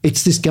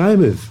 It's this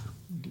game of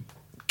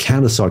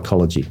counter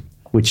psychology,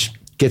 which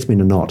gets me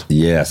in a knot.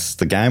 Yes,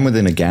 the game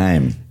within a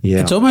game. Yeah.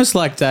 It's almost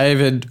like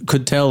David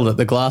could tell that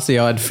the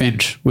glassy-eyed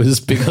Finch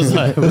was because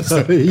I was You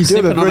do have a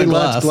sipping on very a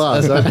large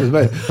glass, I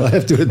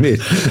have to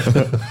admit.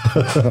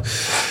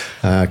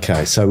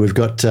 Okay, so we've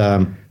got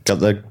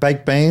the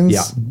baked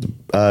beans,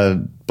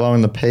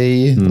 blowing the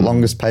pea,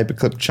 longest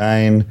paperclip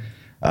chain,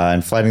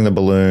 inflating the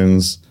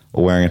balloons,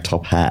 or wearing a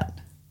top hat.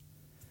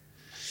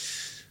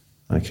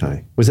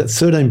 Okay. Was that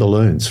 13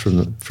 balloons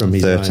from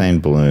his 13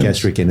 balloons.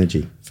 gastric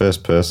energy?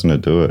 First person to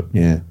do it.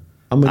 Yeah.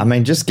 I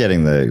mean, just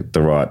getting the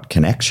right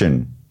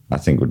connection, I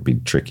think, would be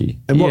tricky.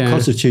 And what Yeah.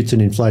 constitutes an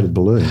inflated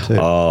balloon too?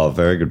 Oh,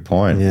 very good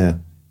point. Yeah.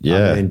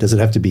 Yeah. I mean, does it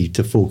have to be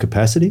to full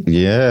capacity?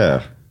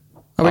 Yeah.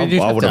 I mean,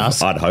 you'd have to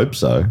ask I'd hope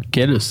so.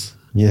 Guinness.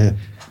 Yeah.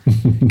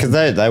 Because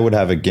they would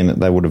have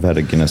they would have had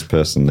a Guinness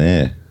person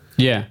there,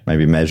 Yeah.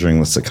 maybe measuring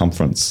the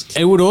circumference.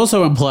 It would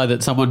also imply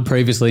that someone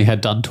previously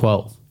had done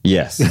 12.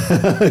 Yes.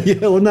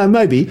 Yeah, well, no,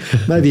 maybe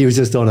he was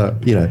just on a,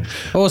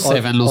 Or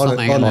 7 or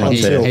something, and then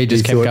he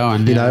just kept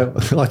going.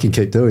 I can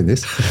keep doing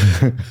this.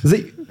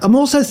 I'm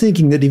also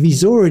thinking that if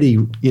he's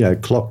already,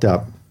 clocked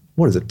up,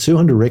 what is it,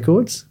 200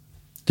 records?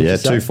 Yeah, you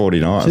say?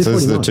 249. So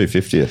this is the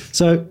 250th.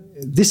 So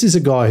this is a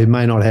guy who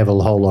may not have a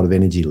whole lot of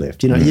energy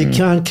left. You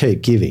can't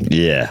keep giving.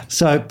 Yeah.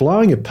 So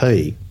blowing a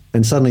pea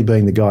and suddenly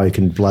being the guy who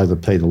can blow the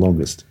pea the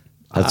longest.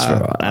 That's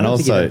right. I And don't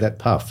think he'd also, have that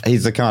puff.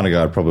 he's the kind of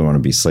guy I'd probably want to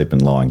be sleeping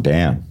lying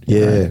down.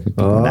 Yeah.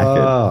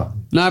 Knackered.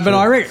 No, but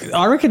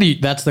I reckon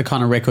that's the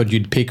kind of record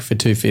you'd pick for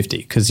 250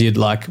 because you'd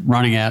like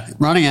running out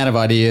of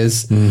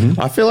ideas.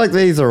 I feel like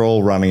these are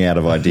all running out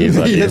of ideas.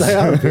 Yeah, they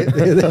are.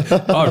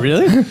 Oh,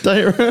 really? Don't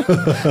you?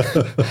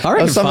 I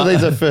reckon Some of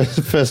these are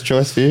first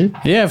choice for you.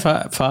 Yeah,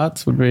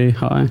 farts would be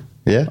high.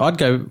 Yeah? I'd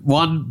go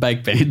 1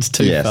 baked beans,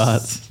 2 Yes,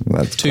 farts,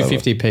 that's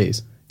 250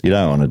 P's. You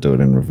don't want to do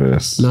it in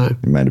reverse. No.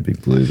 You made a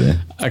big blue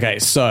there. Okay,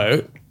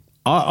 so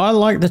I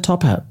like the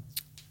top hat.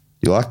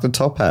 You like the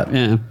top hat?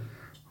 Yeah.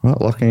 Right,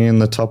 locking in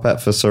the top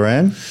hat for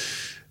Suren.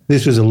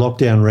 This was a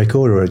lockdown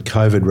record or a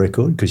COVID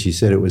record because you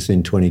said it was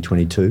in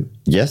 2022.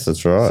 Yes,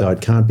 that's right. So it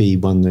can't be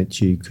one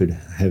that you could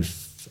have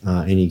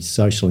any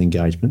social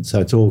engagement. So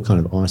it's all kind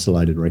of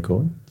isolated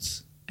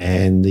records.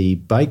 And the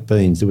baked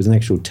beans, there was an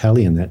actual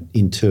tally in that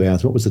in 2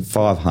 hours. What was it?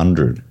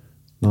 500.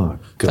 Oh,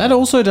 God. That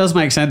also does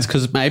make sense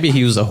because maybe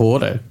he was a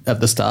hoarder at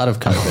the start of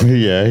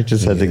COVID. Yeah, he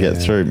just had to get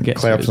through,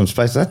 clear up through. some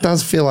space. That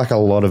does feel like a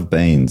lot of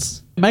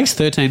beans. It makes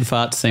 13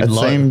 farts seem It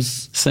low.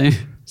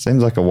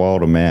 seems like a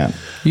wild amount.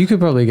 You could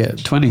probably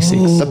get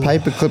 26 The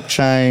paperclip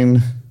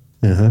chain,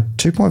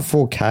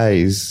 2.4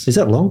 Ks. Is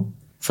that long?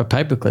 for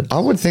paperclips. I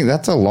would think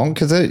that's a long,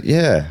 because how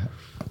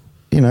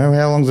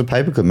long's a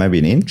paperclip? Maybe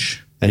an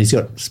inch? And he's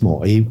got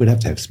he would have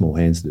to have small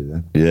hands to do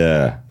that.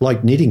 Yeah.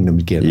 Like knitting them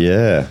together.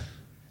 Yeah.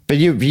 But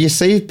you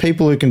see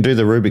people who can do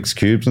the Rubik's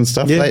Cubes and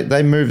stuff, Yeah.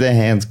 they move their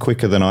hands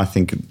quicker than I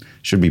think it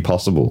should be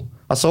possible.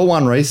 I saw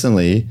one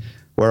recently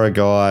where a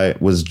guy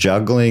was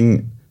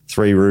juggling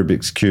 3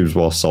 Rubik's Cubes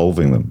while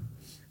solving them.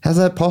 How's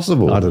that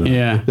possible? I don't know.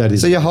 Yeah. That is.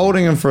 So you're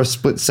holding them for a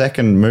split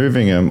second,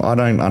 moving them. I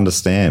don't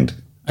understand.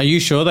 Are you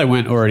sure they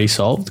weren't already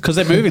solved? Because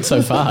they're moving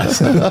so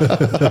fast.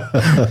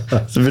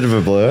 It's a bit of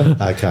a blur.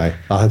 Okay,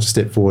 I'll have to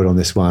step forward on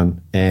this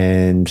one.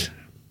 And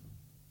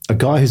a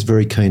guy who's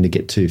very keen to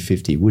get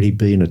 250, would he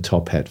be in a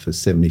top hat for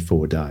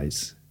 74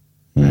 days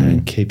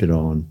and keep it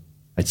on?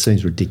 It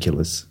seems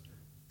ridiculous.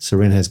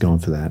 Suren has gone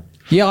for that.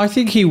 Yeah, I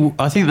think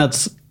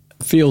that's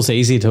feels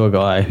easy to a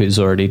guy who's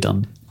already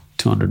done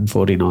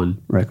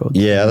 249 records.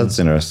 Yeah, that's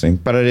interesting.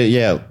 But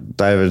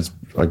David,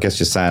 I guess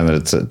you're saying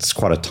that it's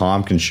quite a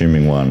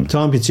time-consuming one.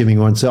 Time-consuming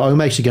one. So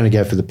I'm actually going to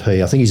go for the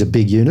P. I think he's a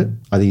big unit.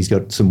 I think he's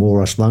got some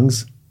walrus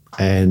lungs,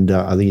 and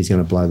I think he's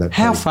going to blow that.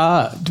 How P.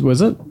 far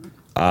was it?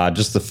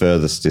 Just the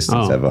furthest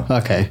distance ever.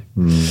 Okay.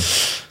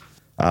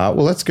 Well,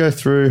 let's go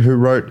through who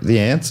wrote the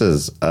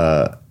answers.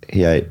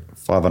 he ate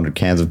 500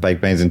 cans of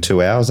baked beans in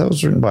 2 hours. That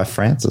was written by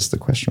Francis, the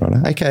question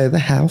writer. Okay, the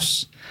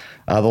house.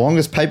 The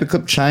longest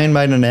paperclip chain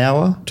made in an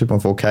hour,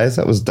 2.4 Ks.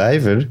 That was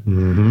David.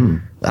 Mm-hmm.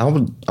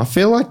 I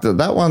feel like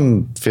that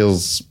one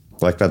feels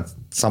like that's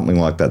something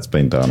like that's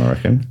been done, I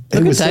reckon.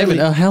 Look at David.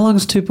 How long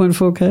is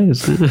 2.4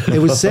 Ks? It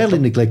was sadly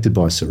neglected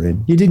by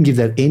Suren. You didn't give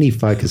that any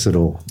focus at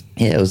all.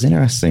 Yeah, it was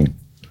interesting.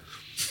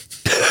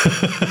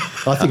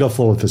 I think I've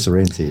fallen for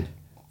Suren's here.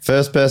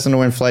 First person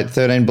to inflate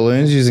 13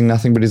 balloons using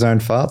nothing but his own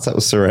farts, that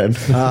was Suren.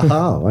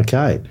 Oh,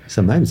 okay.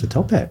 So maybe it's a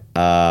top hat.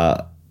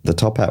 The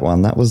top hat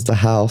one, that was the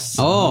house.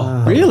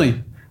 Oh,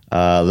 really?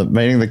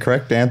 Meaning the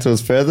correct answer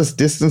was furthest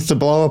distance to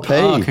blow a pea.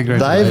 Oh,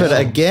 congratulations. David,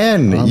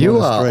 again, you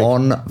are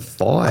on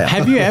fire.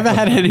 Have you ever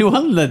had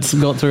anyone that's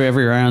got through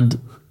every round?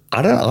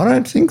 I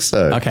don't think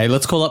so. Okay,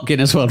 let's call up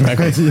Guinness World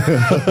Records.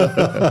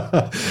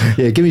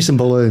 Yeah, give me some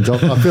balloons.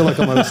 I feel like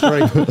I'm on a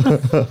streak.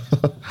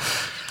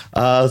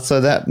 So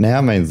that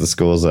now means the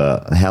scores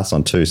are House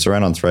on 2,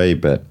 Suren on 3,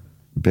 but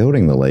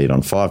building the lead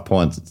on 5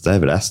 points, it's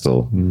David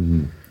Astle.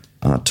 Mm-hmm.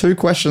 2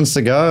 questions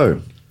to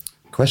go.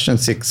 Question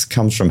 6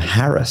 comes from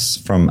Harris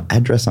from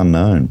Address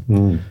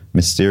Unknown.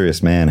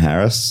 Mysterious man,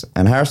 Harris.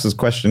 And Harris's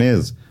question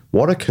is,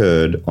 what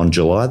occurred on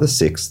July the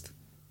 6th,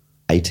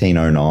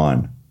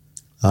 1809?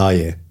 Oh,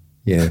 yeah.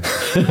 Yeah.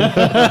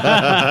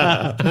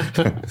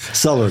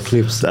 Solar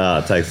eclipse.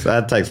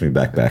 That takes me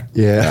back.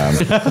 Yeah.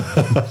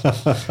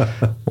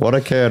 What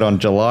occurred on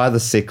July the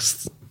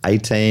 6th,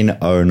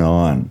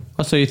 1809?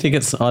 Oh, so you think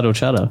it's idle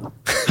chatter?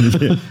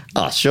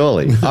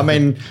 Surely. I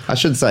mean, I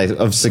should say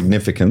of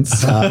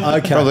significance.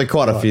 Okay. Probably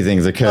quite a few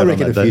things occurred. I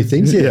reckon on that a few day.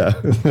 things, yeah.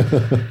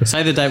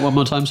 Say the date one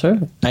more time,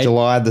 sir.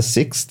 July the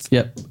 6th,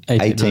 Yep.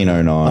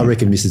 1809. I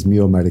reckon Mrs.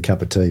 Muir made a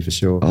cup of tea for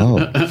sure.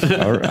 Oh,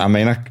 I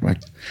mean, I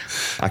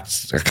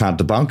can't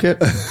debunk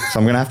it, so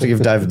I'm going to have to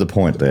give David the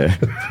point there.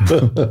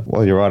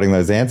 While you're writing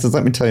those answers,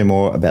 let me tell you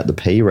more about the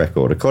P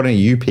record. According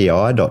to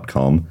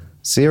UPI.com,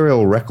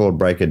 serial record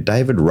breaker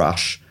David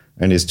Rush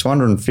earned his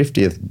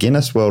 250th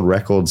Guinness World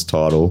Records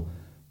title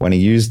when he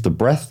used the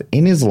breath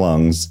in his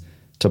lungs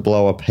to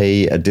blow a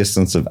pea a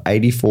distance of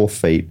 84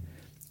 feet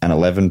and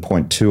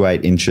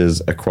 11.28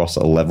 inches across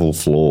a level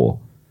floor.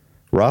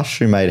 Rush,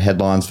 who made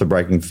headlines for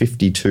breaking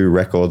 52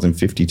 records in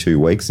 52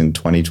 weeks in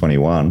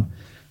 2021,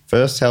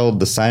 first held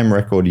the same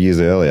record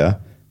years earlier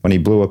when he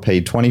blew a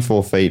pea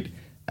 24 feet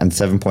and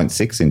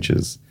 7.6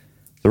 inches.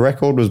 The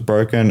record was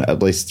broken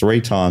at least 3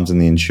 times in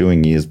the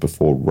ensuing years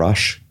before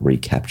Rush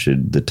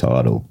recaptured the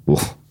title. Ooh,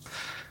 would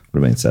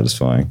have been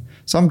satisfying.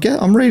 So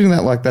I'm reading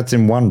that like that's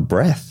in one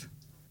breath.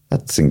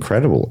 That's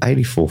incredible.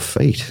 84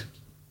 feet.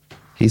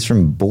 He's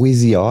from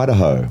Boise,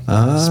 Idaho.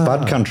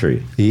 Spud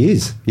country. He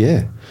is,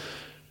 yeah.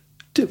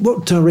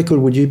 What record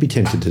would you be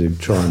tempted to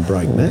try and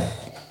break, Matt?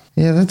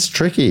 Yeah, that's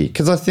tricky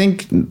because I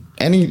think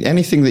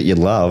anything that you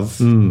love,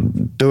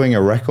 doing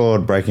a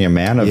record, breaking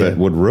amount of it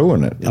would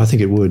ruin it. I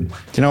think it would.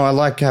 You know, I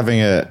like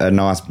having a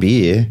nice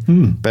beer,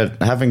 but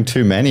having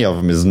too many of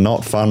them is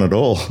not fun at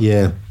all.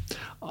 Yeah.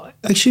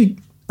 Actually,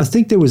 I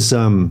think there was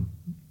a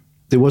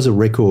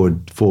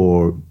record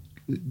for,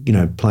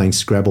 playing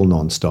Scrabble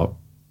nonstop.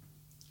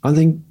 I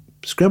think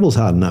Scrabble's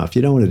hard enough.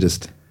 You don't want to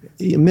just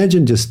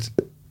imagine just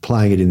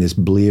playing it in this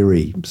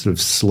bleary sort of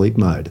sleep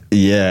mode.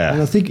 Yeah.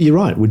 And I think you're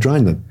right. We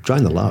drain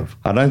the love.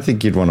 I don't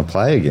think you'd want to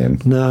play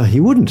again. No, he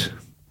wouldn't.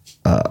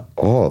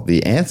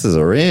 The answers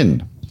are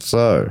in.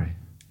 So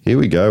here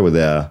we go with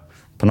our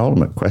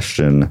penultimate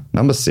question.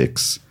 Number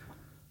 6.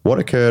 What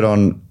occurred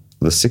on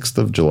the 6th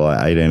of July,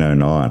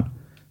 1809?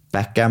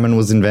 Backgammon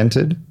was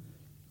invented.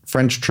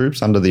 French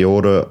troops under the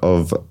order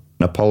of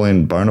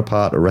Napoleon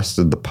Bonaparte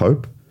arrested the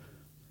Pope.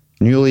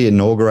 Newly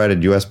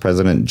inaugurated US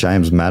President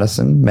James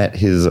Madison met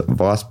his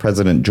Vice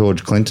President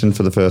George Clinton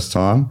for the first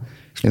time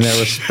in their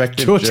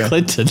respective... George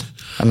Clinton.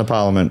 And the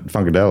Parliament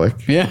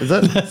Funkadelic. Yeah. Is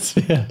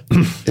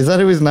that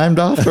who he's named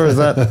after? Or is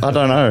that... I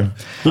don't know.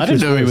 I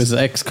didn't know he was an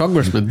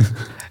ex-congressman.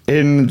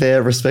 In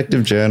their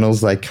respective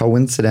journals, they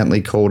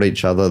coincidentally called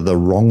each other the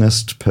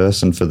wrongest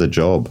person for the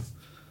job.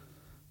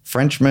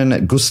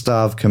 Frenchman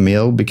Gustave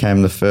Camille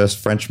became the first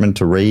Frenchman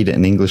to read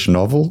an English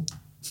novel.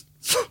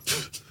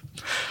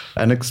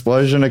 An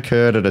explosion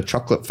occurred at a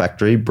chocolate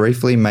factory,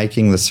 briefly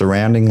making the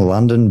surrounding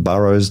London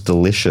boroughs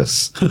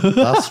delicious,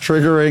 thus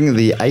triggering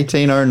the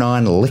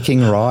 1809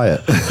 licking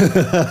riot.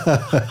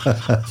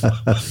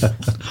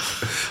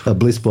 A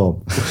bliss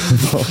bomb.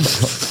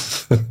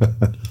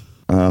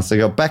 So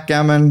you got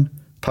backgammon,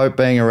 Pope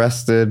being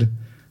arrested,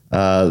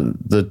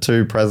 the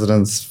 2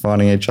 presidents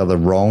finding each other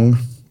wrong,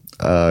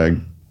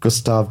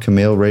 Gustave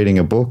Camille reading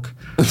a book,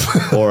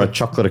 or a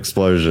chocolate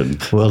explosion.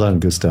 Well done,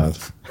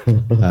 Gustave.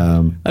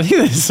 I think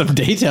there's some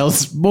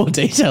details, more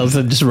details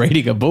than just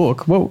reading a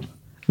book. Whoa.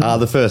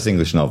 The first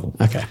English novel.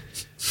 Okay.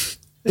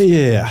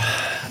 Yeah,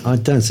 I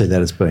don't see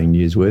that as being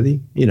newsworthy.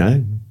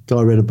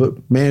 Guy read a book,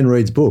 man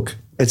reads book.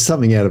 It's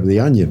something out of The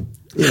Onion.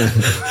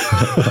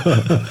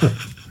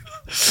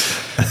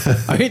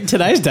 In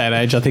today's day and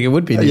age, I think it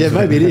would be newsworthy. Yeah,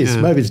 maybe it is.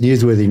 Maybe it's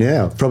newsworthy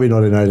now. Probably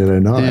not in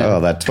 1809. Yeah.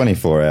 Oh, that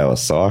 24-hour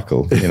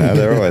cycle.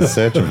 They're always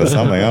searching for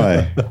something,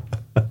 aren't they?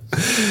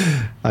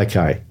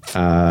 Okay.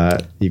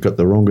 You've got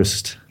the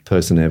wrongest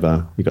person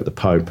ever. You've got the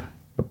Pope,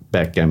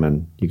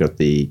 backgammon. You've got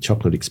the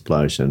chocolate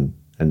explosion.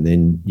 And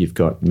then you've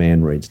got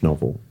man reads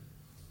novel.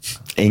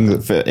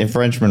 English,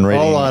 Frenchman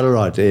reading. All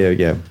right.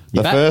 Yeah.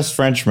 The first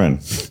Frenchman.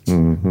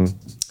 To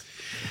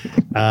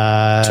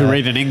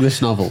read an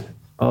English novel.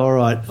 All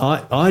right.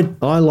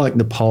 I like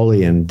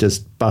Napoleon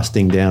just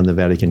busting down the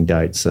Vatican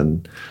gates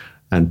and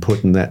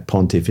putting that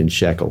pontiff in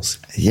shackles.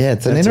 Yeah,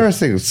 it's an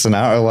interesting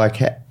scenario.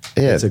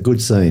 It's a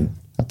good scene.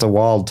 That's a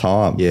wild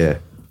time. Yeah.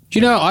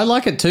 You know, I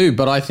like it too,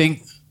 but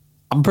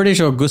I'm pretty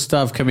sure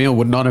Gustave Camille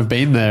would not have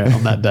been there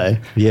on that day.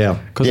 Yeah.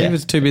 Because he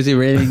was too busy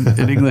reading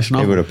an English He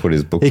novel. would have put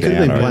his book He down. could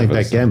have been playing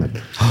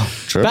backgammon.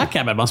 True.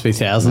 Backgammon must be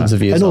thousands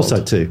of years And old.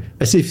 also, too,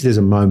 as if there's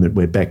a moment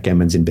where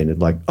backgammon's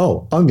invented, like,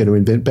 oh, I'm going to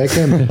invent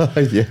backgammon.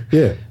 Yeah.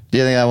 Yeah. Do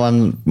you think that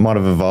one might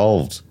have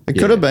evolved? It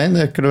could have been.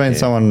 There could have been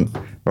someone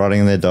writing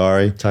in their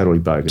diary. Totally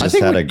bogus. Just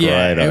had a great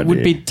idea. it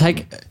would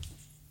take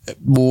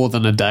more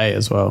than a day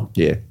as well.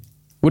 Yeah.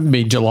 Wouldn't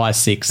be July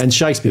 6th. And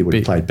Shakespeare would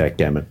have played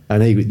backgammon.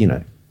 And he,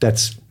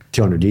 that's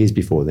 200 years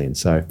before then.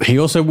 So He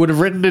also would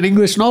have written an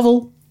English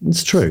novel.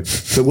 it's true.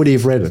 But would he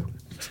have read it?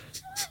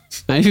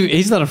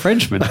 He's not a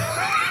Frenchman.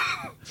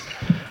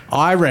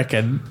 I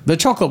reckon the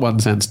chocolate one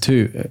sounds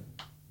too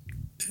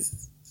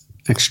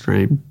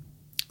extreme.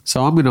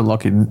 So I'm going to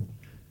lock in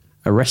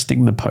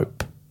arresting the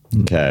Pope.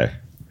 Okay.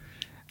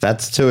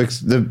 That's too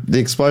the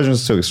explosion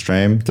is too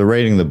extreme. The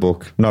reading the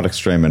book, not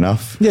extreme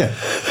enough. Yeah.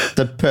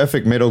 The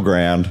perfect middle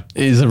ground.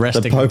 Is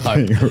arresting The the Pope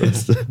being Pope.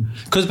 arrested.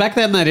 Because back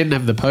then they didn't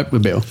have the Pope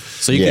mobile.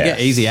 So you could Yes. get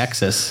easy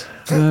access.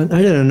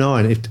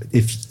 1809,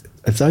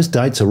 if those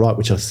dates are right,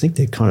 which I think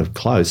they're kind of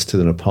close to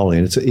the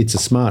Napoleon, it's a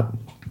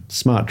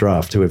smart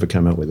draft, whoever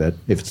came up with that,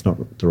 if it's not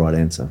the right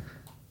answer.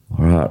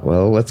 All right,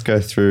 well, let's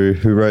go through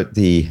who wrote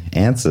the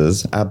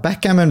answers.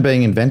 Backgammon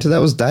being invented, that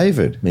was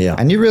David. Yeah.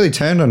 And you really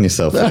turned on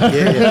yourself.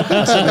 Yeah.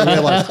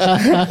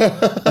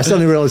 I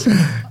suddenly realised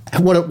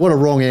what a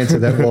wrong answer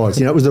that was.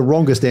 It was the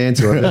wrongest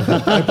answer.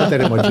 I put that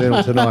in my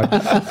journal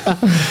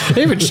tonight.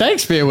 Even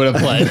Shakespeare would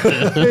have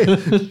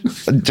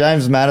played.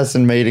 James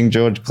Madison meeting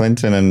George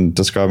Clinton and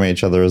describing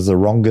each other as the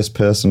wrongest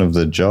person of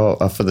the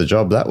job for the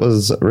job. That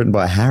was written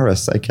by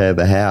Harris, aka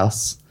The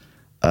House.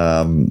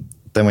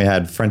 Then we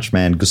had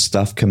Frenchman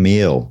Gustave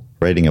Camille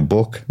reading a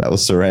book. That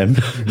was Suren.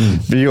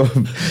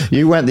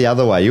 You went the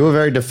other way. You were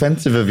very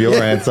defensive of your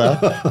answer.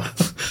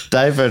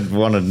 David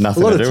wanted A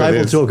nothing lot to of do table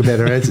with this. talk about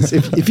our answers.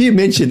 If you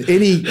mention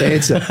any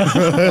answer,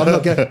 I'm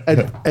not going.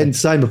 And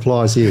same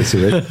applies here,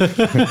 Suren.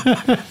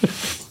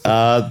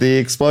 The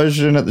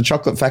explosion at the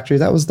chocolate factory,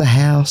 that was The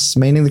House,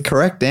 meaning the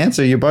correct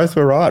answer. You both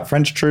were right.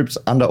 French troops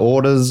under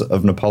orders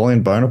of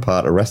Napoleon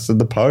Bonaparte arrested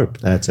the Pope.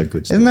 That's a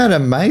good story. Isn't that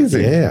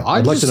amazing? Yeah,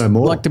 I'd like to know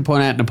more. I'd like to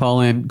point out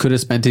Napoleon could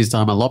have spent his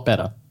time a lot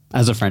better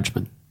as a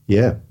Frenchman.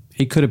 Yeah.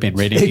 He could have been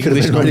reading He could,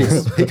 English have been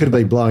novels. he could have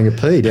been blowing a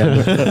pea down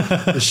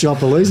the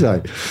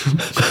Champs-Élysées.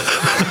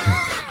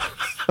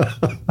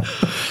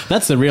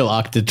 That's the real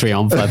Arc de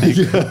Triomphe, I think.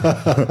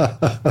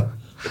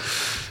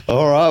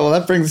 All right, well,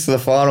 that brings us to the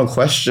final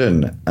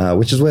question,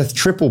 which is worth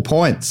triple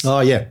points. Oh,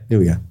 yeah. Here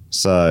we go.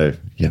 So,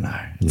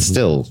 it's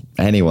still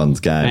anyone's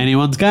game.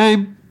 Anyone's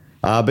game.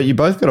 But you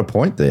both got a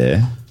point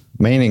there,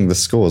 meaning the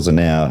scores are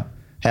now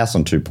House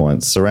on 2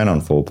 points, Suren on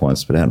 4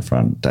 points, but out in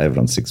front, David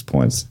on 6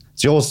 points.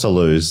 It's yours to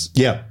lose,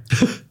 Yeah.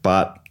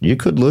 but you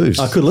could lose.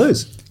 I could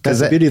lose.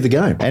 That's the beauty of the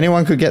game.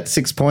 Anyone could get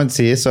 6 points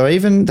here, so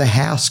even the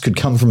house could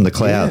come from the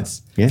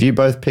clouds. Yeah. If you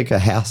both pick a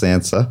house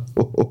answer.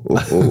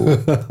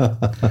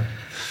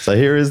 So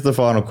here is the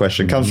final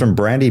question. It comes from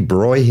Brandy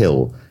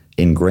Broyhill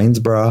in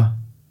Greensboro,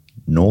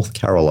 North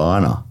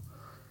Carolina.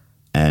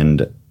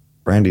 And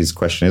Brandy's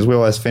question is, we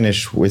always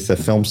finish with a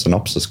film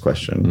synopsis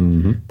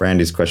question.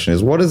 Brandy's question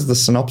is, what is the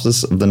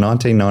synopsis of the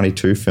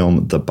 1992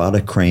 film The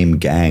Buttercream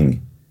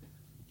Gang?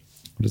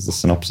 What is the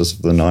synopsis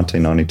of the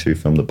 1992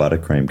 film The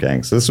Buttercream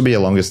Gang? So this will be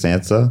your longest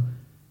answer.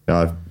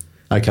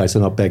 Okay, so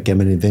not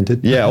backgammon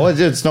invented? Yeah, well,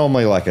 it's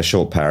normally like a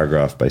short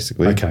paragraph,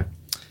 basically. Okay.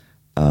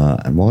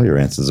 And while your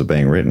answers are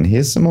being written,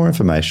 here's some more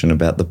information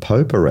about the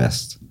Pope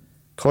arrest.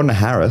 According to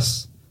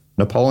Harris,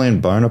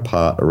 Napoleon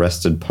Bonaparte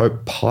arrested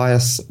Pope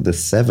Pius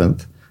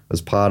VII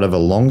as part of a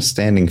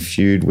long-standing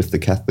feud with the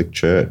Catholic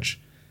Church.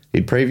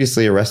 He'd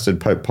previously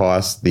arrested Pope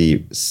Pius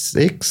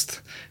VI,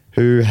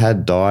 who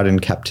had died in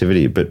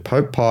captivity, but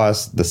Pope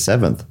Pius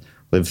VII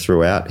lived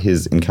throughout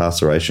his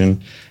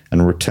incarceration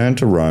and returned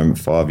to Rome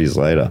 5 years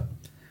later.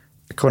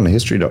 According to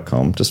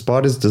History.com,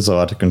 despite his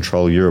desire to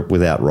control Europe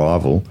without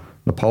rival,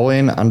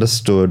 Napoleon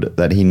understood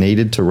that he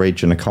needed to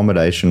reach an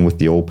accommodation with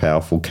the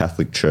all-powerful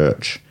Catholic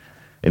Church.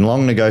 In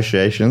long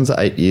negotiations,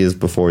 8 years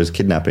before his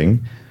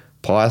kidnapping,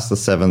 Pius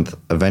VII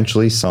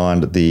eventually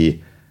signed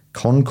the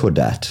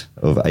Concordat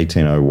of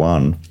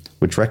 1801,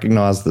 which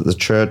recognised that the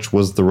Church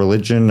was the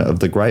religion of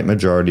the great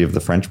majority of the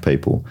French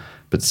people,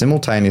 but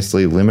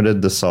simultaneously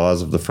limited the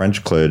size of the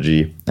French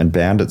clergy and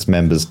bound its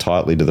members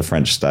tightly to the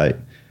French state,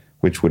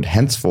 which would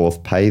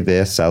henceforth pay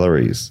their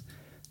salaries.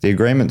 The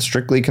agreement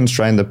strictly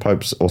constrained the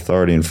Pope's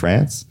authority in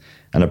France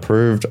and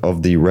approved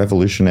of the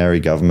revolutionary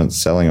government's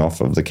selling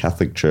off of the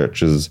Catholic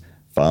Church's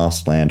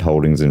vast land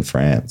holdings in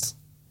France.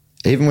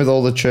 Even with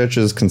all the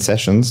church's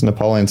concessions,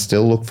 Napoleon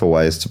still looked for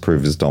ways to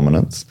prove his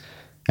dominance,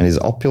 and his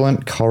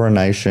opulent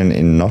coronation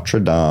in Notre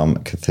Dame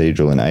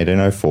Cathedral in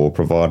 1804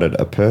 provided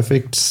a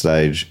perfect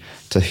stage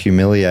to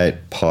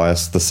humiliate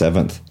Pius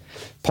VII.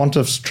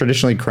 Pontiffs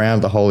traditionally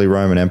crowned the Holy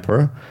Roman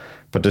Emperor,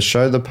 but to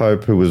show the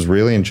Pope who was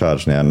really in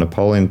charge now,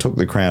 Napoleon took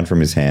the crown from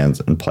his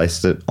hands and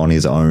placed it on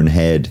his own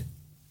head.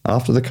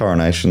 After the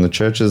coronation, the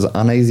church's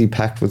uneasy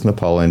pact with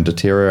Napoleon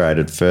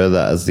deteriorated further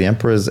as the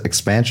emperor's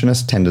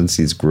expansionist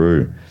tendencies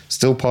grew.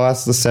 Still,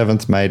 Pius VII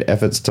made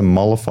efforts to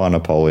mollify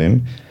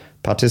Napoleon,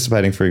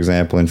 participating, for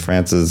example, in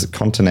France's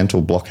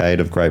continental blockade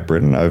of Great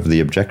Britain over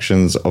the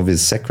objections of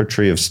his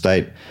Secretary of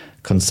State,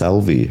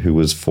 Consalvi, who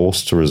was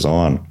forced to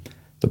resign.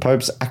 The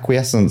Pope's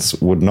acquiescence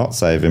would not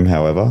save him,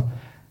 however,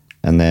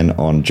 and then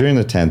on June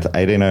the 10th,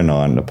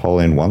 1809,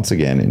 Napoleon once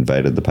again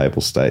invaded the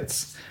Papal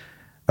States,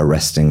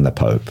 arresting the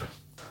Pope.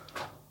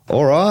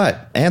 All right,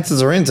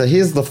 answers are in. So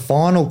here's the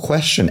final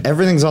question.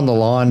 Everything's on the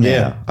line now.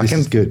 Yeah, this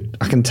is good.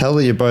 I can tell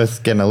that you're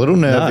both getting a little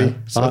nervy.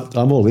 No,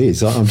 I'm all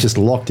ears. I'm just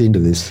locked into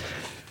this.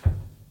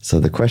 So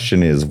the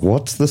question is,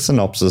 what's the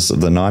synopsis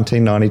of the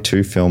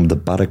 1992 film The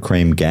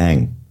Buttercream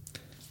Gang?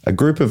 A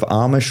group of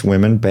Amish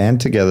women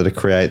band together to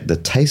create the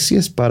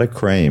tastiest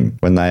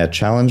buttercream when they are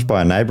challenged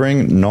by a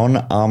neighbouring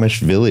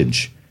non-Amish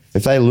village.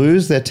 If they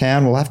lose, their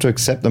town will have to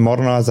accept the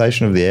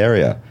modernisation of the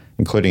area,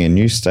 including a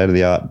new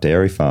state-of-the-art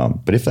dairy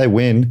farm. But if they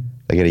win,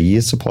 they get a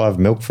year's supply of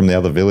milk from the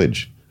other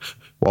village.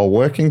 While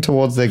working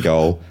towards their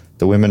goal,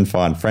 the women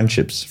find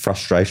friendships,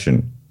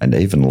 frustration, and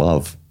even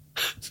love.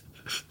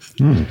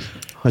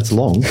 That's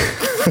long.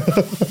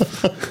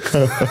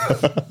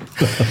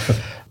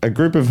 A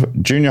group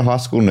of junior high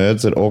school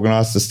nerds had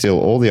organised to steal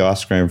all the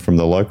ice cream from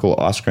the local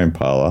ice cream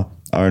parlour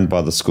owned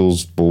by the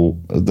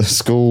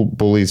school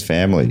bully's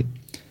family.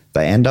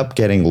 They end up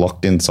getting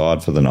locked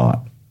inside for the night.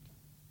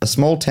 A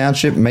small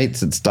township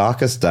meets its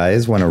darkest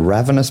days when a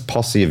ravenous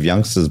posse of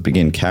youngsters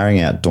begin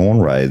carrying out dawn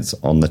raids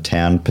on the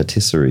town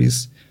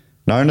patisseries.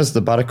 Known as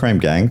the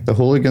Buttercream Gang, the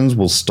hooligans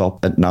will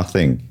stop at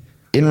nothing.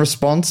 In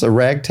response, a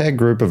ragtag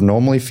group of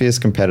normally fierce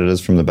competitors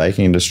from the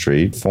baking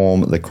industry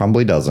form the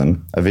Crumbly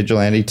Dozen, a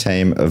vigilante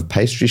team of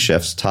pastry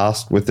chefs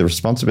tasked with the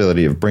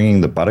responsibility of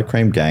bringing the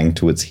Buttercream Gang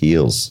to its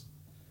heels.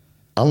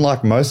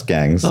 Unlike most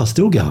gangs... Oh,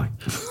 still going.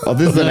 Oh,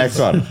 this is the next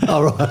one.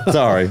 All right.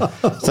 Sorry.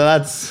 So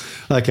that's...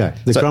 Okay,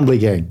 the Crumbly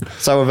Gang.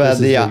 So we've had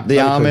the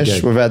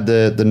Amish, gang. we've had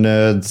the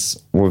nerds,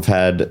 we've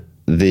had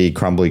the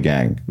Crumbly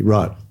Gang.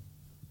 Right.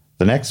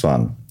 The next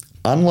one.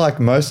 Unlike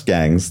most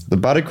gangs, the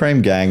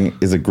Buttercream Gang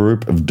is a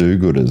group of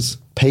do-gooders.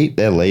 Pete,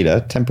 their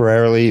leader,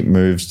 temporarily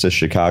moves to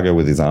Chicago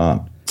with his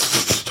aunt.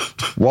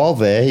 While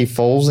there, he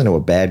falls into a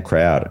bad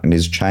crowd and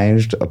is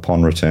changed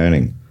upon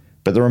returning.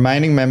 But the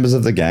remaining members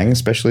of the gang,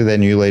 especially their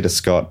new leader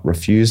Scott,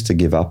 refuse to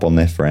give up on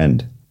their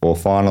friend. Or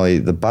finally,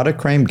 the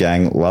Buttercream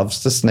Gang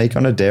loves to sneak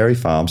onto dairy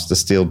farms to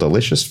steal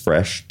delicious,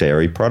 fresh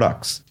dairy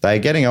products. They are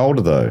getting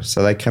older though,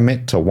 so they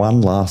commit to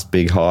one last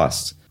big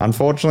heist.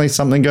 Unfortunately,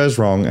 something goes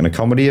wrong and a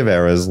comedy of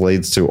errors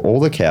leads to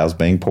all the cows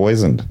being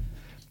poisoned.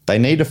 They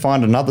need to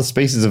find another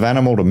species of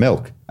animal to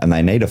milk, and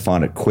they need to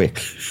find it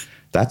quick.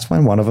 That's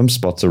when one of them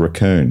spots a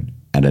raccoon,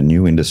 and a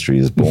new industry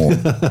is born.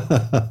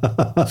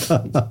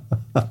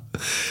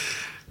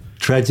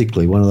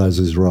 Tragically, one of those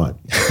is right.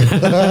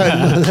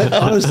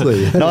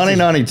 Honestly.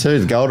 1992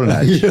 is golden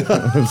age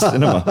of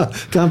cinema.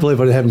 Can't believe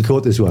I haven't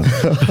caught this one.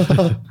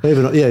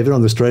 even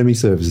on the streaming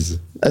services.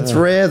 It's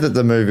rare that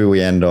the movie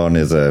we end on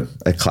is a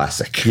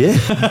classic. Yeah.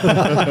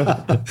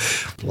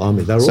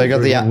 Blimey, they're all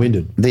very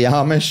long-winded. The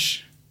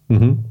Amish,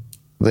 the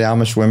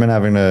Amish women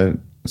having to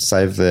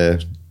save their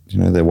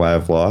way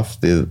of life.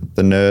 The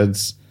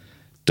nerds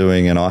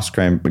doing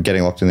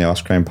getting locked in the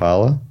ice cream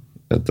parlour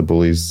at the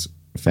bullies'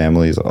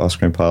 family's ice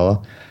cream parlour.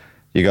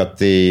 You got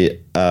the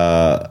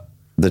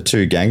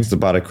two gangs, the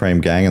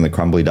Buttercream Gang and the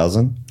Crumbly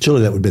Dozen.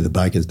 Surely that would be the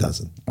Baker's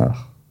Dozen.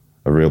 Oh,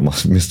 a real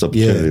missed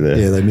opportunity there.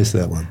 Yeah, they missed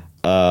that one.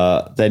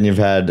 Then you've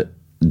had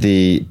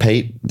the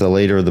Pete, the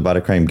leader of the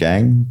Buttercream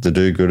Gang, the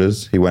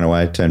do-gooders. He went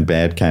away, turned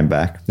bad, came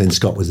back. Then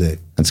Scott was there.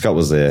 And Scott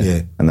was there.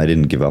 Yeah. And they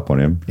didn't give up on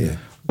him. Yeah.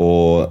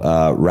 Or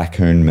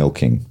raccoon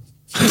milking.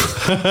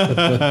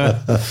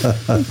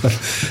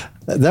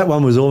 That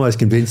one was almost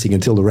convincing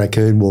until the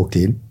raccoon walked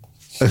in.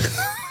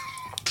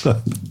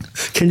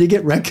 Can you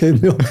get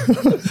raccoon milk?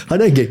 I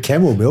don't get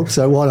camel milk,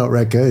 so why not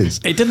raccoons?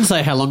 It didn't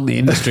say how long the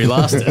industry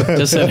lasted. It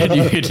just said a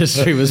new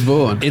industry was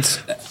born.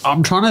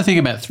 I'm trying to think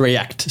about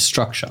 3-act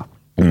structure.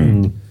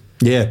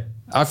 Yeah.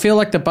 I feel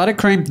like the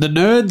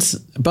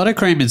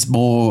buttercream is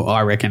more,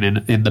 I reckon,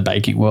 in the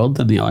baking world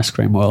than the ice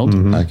cream world.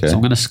 Okay. So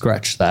I'm going to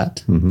scratch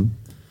that.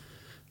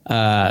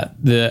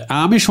 The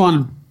Amish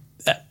one,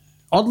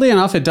 oddly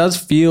enough, it does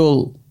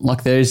feel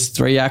like there's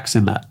 3 acts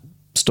in that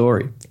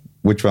story.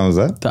 Which one was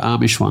that? The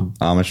Amish one.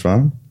 Amish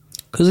one?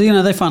 Because,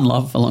 they find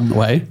love along the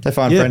way. They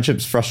find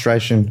friendships,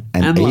 frustration,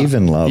 and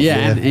even love.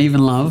 Yeah, and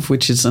even love,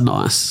 which is a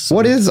nice.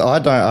 What is?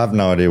 I have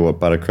no idea what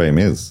buttercream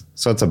is.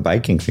 So it's a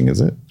baking thing, is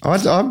it? I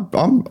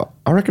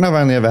reckon I've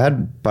only ever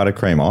had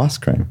buttercream ice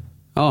cream.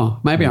 Oh,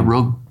 maybe I'm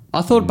wrong.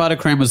 I thought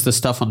buttercream was the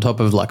stuff on top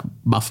of like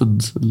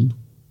muffins.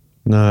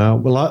 No,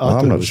 well, I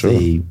thought I'm not it was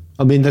sure.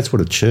 I mean, that's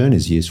what a churn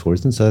is used for,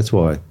 isn't it? So that's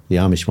why the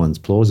Amish one's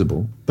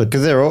plausible. But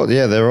Because they're all.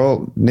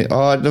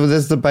 Oh,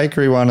 there's the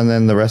bakery one, and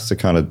then the rest are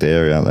kind of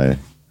dairy, aren't they?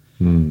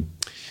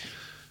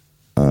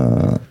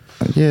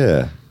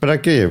 Yeah, but I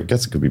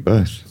guess it could be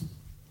both.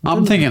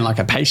 I'm thinking like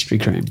a pastry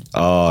cream.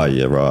 Oh,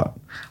 yeah, right.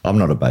 I'm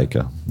not a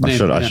baker. I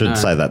Neither, should no.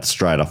 say that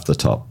straight off the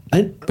top.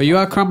 and But you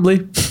are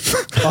crumbly.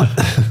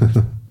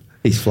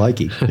 he's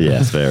flaky. Yeah,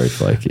 it's very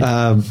flaky.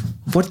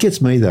 What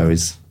gets me though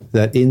is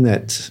that in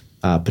that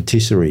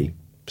patisserie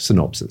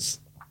synopsis,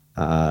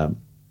 maybe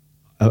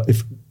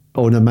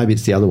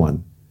it's the other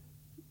one.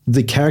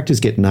 The characters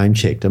get name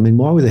checked. I mean,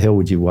 why the hell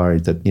would you worry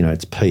that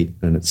it's Pete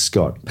and it's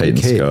Scott? Pete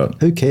and Scott.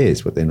 Who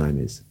cares what their name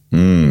is?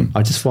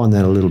 I just find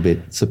that a little bit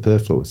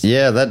superfluous.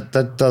 Yeah,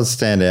 that does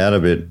stand out a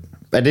bit.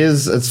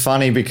 It's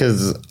funny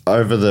because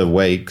over the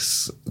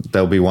weeks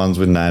there'll be ones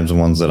with names and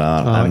ones that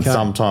aren't, and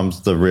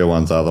sometimes the real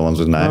ones are the ones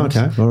with names.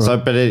 Okay, all right. So,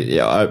 but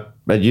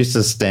it used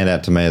to stand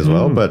out to me as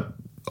well. But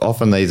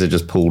often these are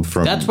just pulled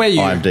from That's where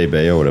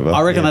IMDb or whatever.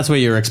 I reckon that's where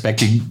you're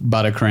expecting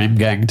Buttercream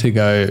Gang to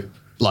go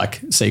like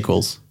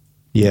sequels.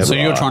 Yeah, So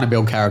you're trying to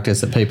build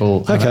characters that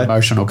people have an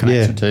emotional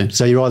connection to.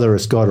 So you're either a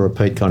Scott or a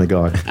Pete kind of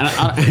guy.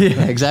 And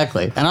yeah,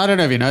 exactly. And I don't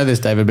know if you know this,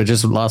 David, but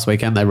just last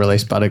weekend they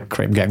released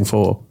Buttercream Gang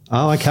 4.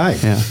 Oh, okay.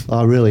 Yeah.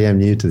 I really am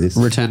new to this.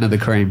 Return of the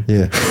Cream.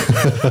 Yeah.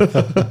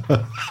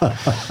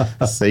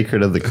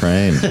 Secret of the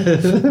Cream.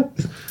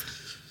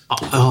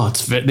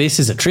 This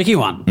is a tricky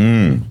one.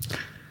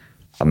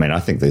 I mean, I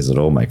think these would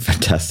all make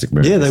fantastic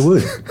movies. Yeah, they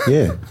would.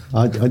 Yeah.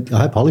 I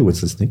hope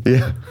Hollywood's listening.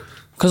 Yeah.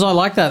 Because I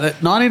like that.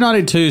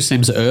 1992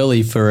 seems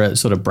early for a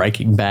sort of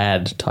Breaking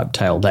Bad type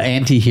tale, the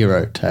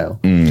anti-hero tale.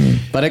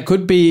 But it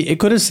could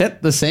have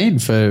set the scene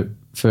for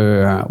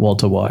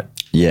Walter White.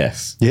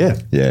 Yes. Yeah.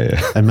 Yeah.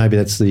 And maybe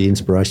that's the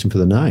inspiration for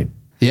the name.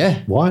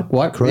 Yeah.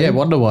 White cream. Yeah,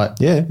 Wonder White.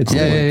 Yeah, it's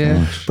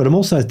Yeah. But I'm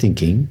also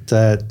thinking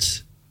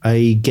that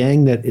a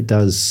gang that it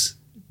does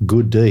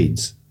good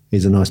deeds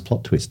is a nice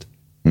plot twist.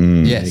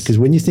 Yes. Because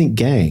when you think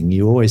gang,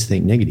 you always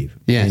think negative.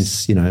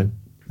 Yes. Hence,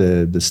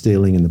 the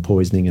stealing and the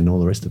poisoning and all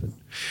the rest of it.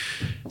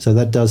 So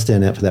that does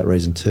stand out for that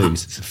reason too.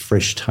 'Cause it's a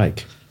fresh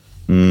take.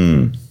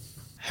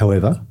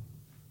 However,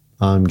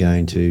 I'm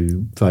going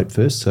to vote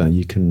first, so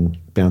you can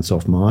bounce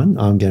off mine.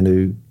 I'm going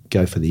to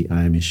go for the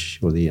Amish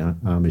or the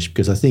Amish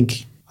because I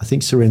think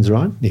Suren's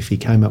right. If he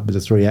came up with the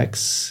 3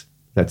 acts,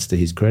 that's to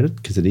his credit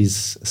because it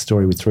is a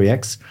story with 3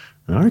 acts.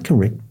 And I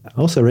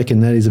also reckon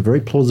that is a very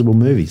plausible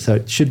movie, so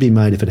it should be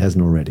made if it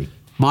hasn't already.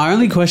 My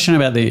only question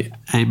about the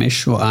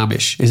Amish or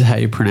Amish is how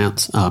you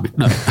pronounce Amish.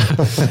 No.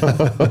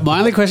 My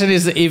only question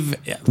is if...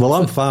 Well,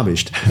 I'm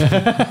famished.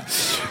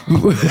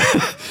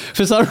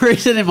 For some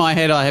reason in my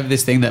head I have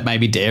this thing that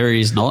maybe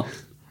dairy is not.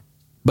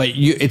 But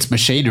it's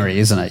machinery,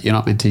 isn't it? You're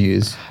not meant to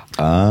use.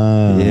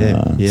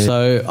 Yeah.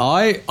 So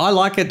I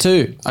like it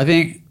too. I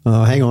think...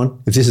 Oh, hang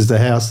on. If this is the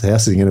house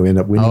is going to end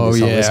up winning Oh,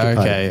 this whole yeah, escapade.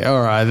 okay.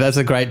 All right. That's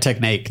a great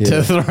technique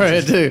to throw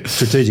it to.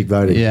 Strategic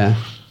voting. Yeah.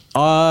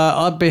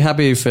 I'd be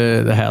happy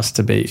for the house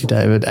to be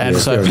David. And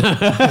fair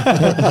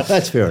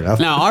That's fair enough.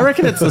 no, I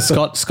reckon it's the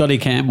Scotty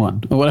Cam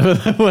one. Or whatever.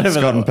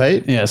 Scott and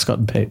Pete? Yeah, Scott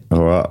and Pete.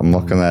 All right, I'm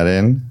locking that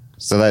in.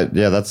 So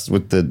that's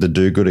with the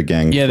do-gooder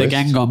gang. Yeah, the twist.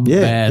 gang gone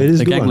Yeah, bad. it is a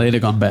The good gang one. leader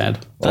gone bad.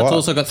 That's Alright.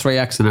 also got 3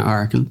 acts in it, I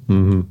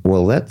reckon.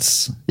 Well,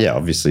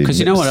 obviously. 'Cause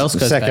you know what else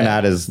goes second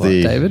bad? ad is What,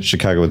 the David?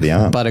 Chicago with the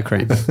arm.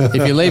 Buttercream.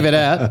 If you leave it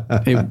out,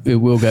 it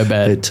will go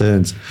bad. It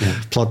turns.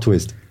 Plot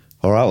twist.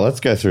 All right, well, let's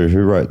go through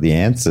who wrote the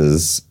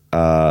answers.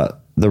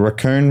 The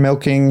raccoon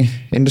milking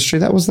industry,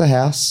 that was the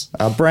house.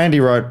 Brandy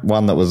wrote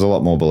one that was a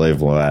lot more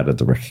believable. I added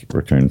the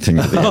raccoon thing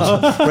at the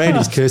end.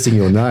 Brandy's cursing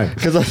your name.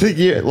 Because I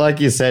think, like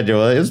you said, it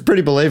was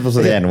pretty believable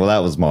to the end. Well, that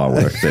was my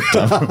work. So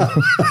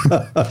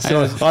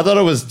I thought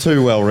it was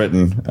too well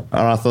written, and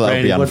I thought that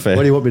would be What unfair.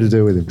 do you want me to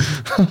do with him?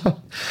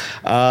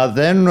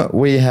 Then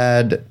we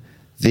had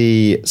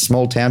the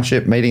small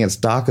township meeting its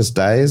darkest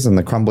days and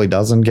the Crumbly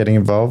Dozen getting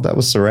involved. That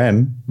was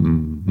Suren.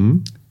 Mm-hmm.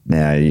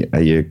 Now,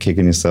 are you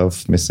kicking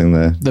yourself missing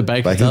the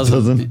Bacon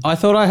dozen. I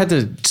thought I had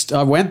to.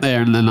 I went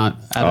there and then I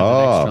added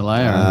an extra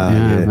layer.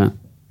 Yeah.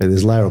 But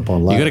There's layer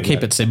upon layer. you got to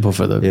keep it simple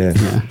for the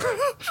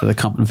for the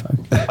common folk.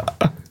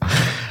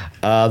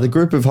 The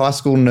group of high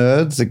school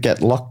nerds that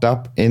get locked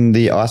up in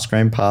the ice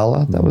cream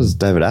parlor. That was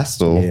David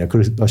Astle. Yeah,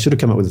 I should have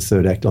come up with a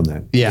 3rd act on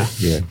that. Yeah.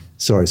 Yeah.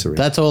 Sorry, Suren.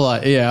 That's all I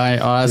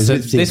Is said.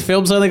 it- This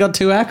film's only got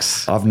 2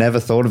 acts. I've never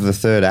thought of the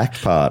 3rd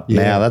act part.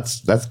 Yeah. Now,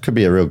 that could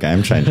be a real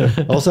game changer.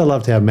 I also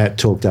loved how Matt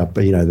talked up,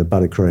 the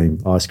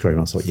buttercream ice cream.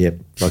 I thought, yep,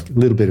 like a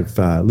little bit of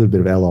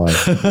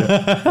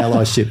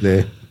allyship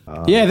there.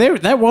 Yeah,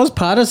 that was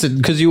partisan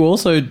because you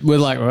also were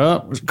like,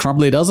 well,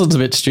 Crumbly Dozen's a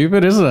bit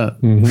stupid, isn't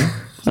it? Mm-hmm.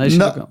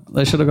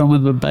 They should have gone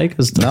with the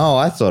Bakers. No,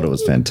 I thought it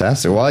was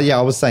fantastic. Well, yeah,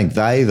 I was saying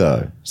they,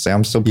 though. See,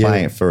 I'm still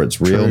playing it for its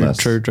realness.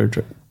 True.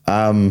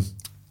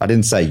 I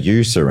didn't say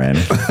you, Suren.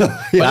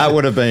 That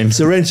would have been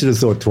Suren should have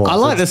thought twice. I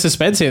like the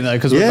suspense here though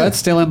because we're Yeah. both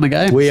still in the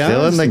game. We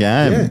still are in the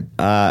game.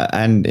 Yeah.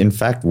 And in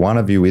fact, one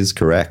of you is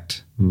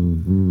correct.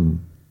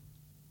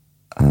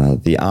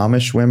 The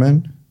Amish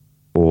women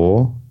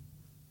or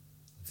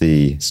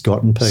the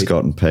Scott and Pete.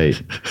 Scott and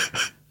Pete.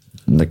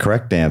 And the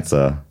correct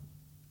answer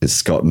is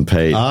Scott and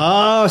Pete.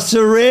 Oh,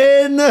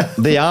 Suren!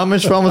 The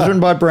Amish one was written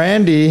by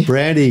Brandy.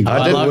 Brandy.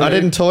 I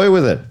didn't toy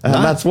with it, and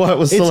that's why it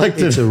was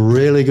selected. It's a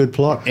really good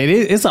plot. It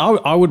is.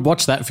 I would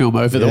watch that film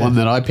over the one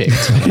that I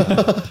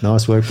picked.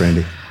 Nice work,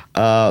 Brandy.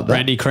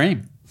 Brandy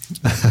Cream.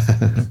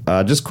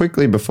 Just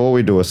quickly before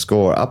we do a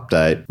score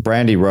update,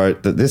 Brandy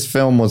wrote that this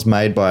film was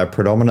made by a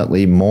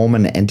predominantly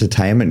Mormon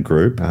entertainment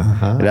group.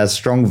 It has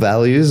strong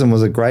values and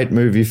was a great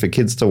movie for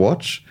kids to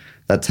watch.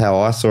 That's how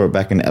I saw it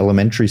back in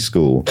elementary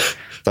school.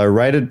 Though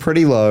rated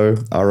pretty low,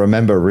 I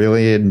remember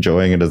really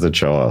enjoying it as a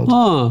child.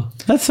 Oh,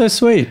 that's so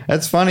sweet.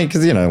 It's funny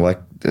because,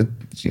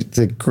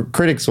 the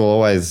critics will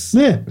always,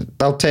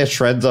 they'll tear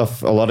shreds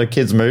off a lot of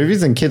kids'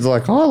 movies and kids are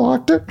like, oh, I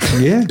liked it.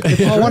 Yeah.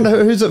 I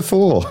wonder who's it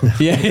for.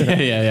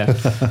 Yeah.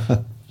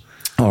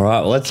 All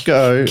right, let's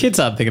go. Kids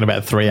aren't thinking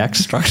about 3-act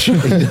structure.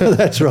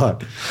 That's right.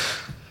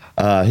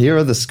 Here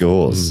are the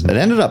scores. It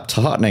ended up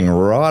tightening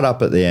right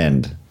up at the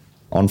end.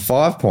 On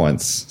 5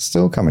 points,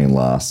 still coming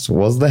last,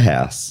 was The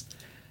House.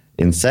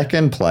 In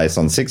second place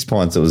on 6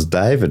 points, it was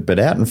David, but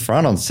out in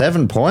front on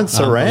 7 points,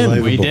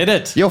 Suren. We did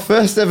it. Your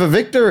first ever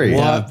victory.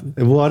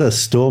 What a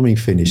storming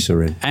finish,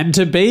 Suren. And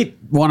to beat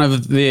one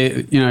of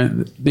the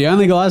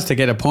only guys to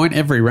get a point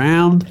every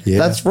round. Yeah.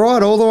 That's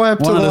right, all the way up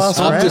to One the of the last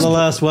strongest- To the round.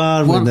 last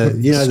one, One when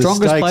of the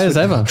strongest the stakes players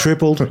were ever.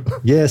 tripled.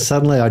 Yeah,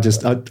 suddenly I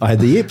had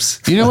the yips.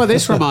 You know what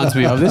this reminds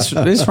me of?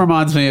 This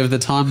reminds me of the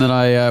time that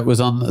I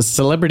was on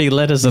Celebrity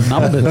Letters and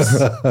Numbers.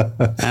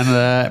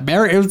 And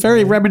Merrick, it was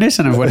very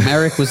reminiscent of when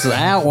Merrick was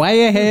out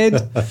way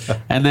ahead.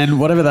 And then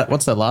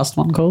what's that last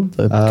one called?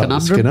 The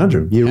Conundrum?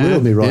 Conundrum. You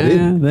reeled me right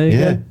in. There you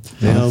go.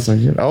 Yeah. So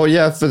good. Oh,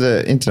 yeah, for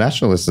the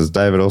international listeners,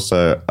 David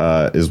also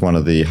is one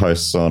of the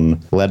hosts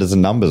on Letters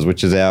and Numbers,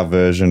 which is our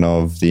version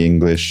of the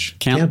English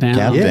Countdown.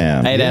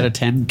 Countdown. 8 out of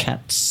 10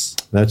 cats.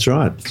 That's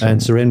right.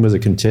 And Suren was a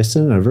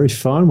contestant and a very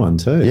fine one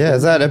too. Yeah,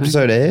 has that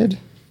episode aired?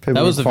 People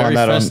That was the can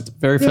find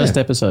very first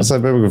episode. So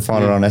people can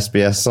find it on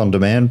SBS on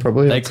demand,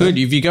 probably. They could.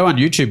 If you go on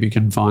YouTube, you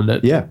can find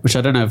it. Yeah. Which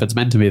I don't know if it's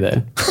meant to be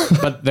there.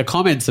 But the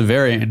comments are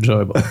very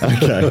enjoyable.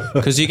 Okay.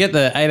 Because you get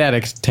the 8 out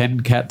of 10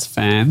 Cats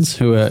fans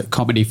who are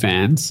comedy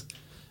fans,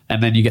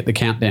 and then you get the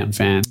Countdown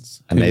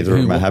fans. And neither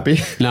of them are happy.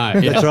 No.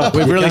 Yeah. That's right.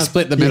 We've You really can't-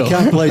 split the middle. You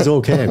can't please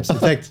all camps. In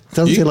fact, it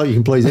doesn't seem like you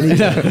can please any.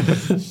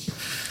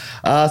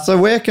 So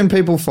where can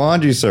people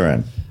find you,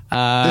 Suren?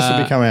 This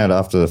will be coming out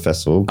after the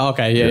festival.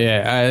 Okay,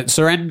 yeah.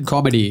 Suren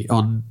Comedy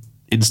on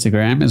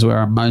Instagram is where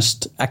I'm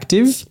most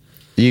active.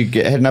 You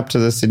heading up to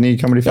the Sydney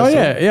Comedy Festival?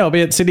 Oh, yeah. I'll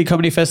be at Sydney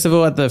Comedy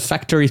Festival at the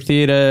Factory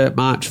Theatre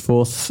March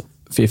 4th,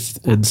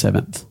 5th and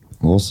 7th.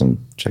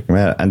 Awesome. Check them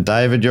out. And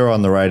David, you're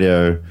on the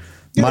radio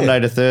Monday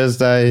to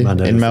Thursday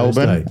Monday in to Melbourne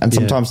Thursday, and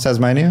sometimes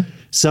Tasmania.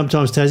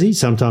 Sometimes Tassie,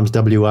 sometimes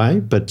WA,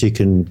 but you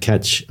can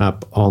catch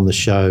up on the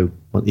show,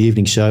 on the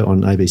evening show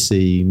on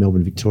ABC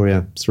Melbourne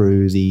Victoria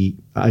through the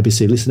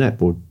ABC Listen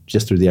app or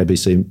just through the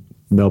ABC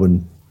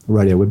Melbourne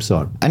radio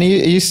website. And are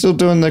you still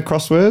doing the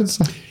crosswords?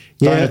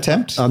 Don't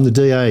attempt? I'm the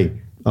DA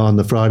on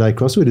the Friday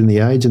crossword in The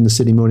Age and the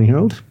Sydney Morning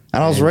Herald.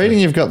 And I was reading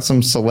you've got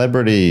some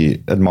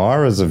celebrity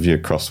admirers of your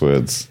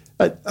crosswords.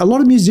 A lot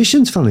of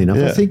musicians, funnily enough.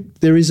 Yeah. I think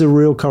there is a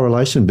real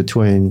correlation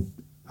between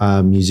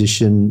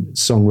musician,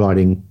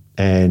 songwriting,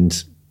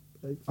 and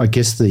I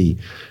guess the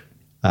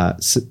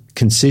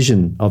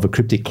concision of a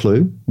cryptic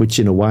clue, which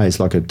in a way is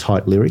like a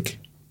tight lyric,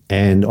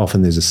 and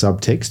often there's a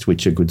subtext,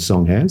 which a good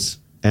song has.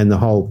 And the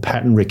whole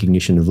pattern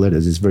recognition of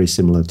letters is very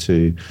similar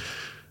to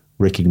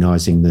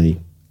recognising the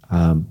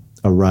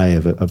array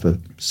of a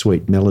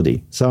sweet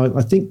melody. So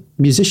I think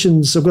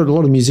musicians, I've got a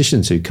lot of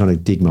musicians who kind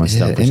of dig my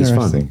stuff, which is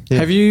fun. interesting. Yeah.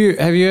 Have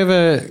you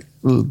ever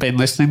been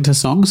listening to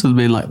songs and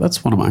been like,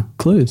 that's one of my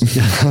clues?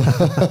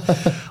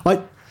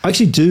 I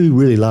actually do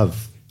really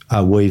love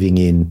weaving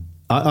in.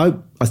 I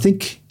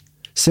think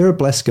Sarah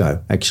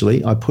Blasco,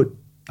 actually, I put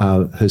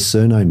her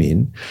surname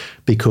in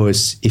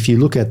because if you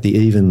look at the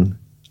even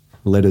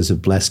letters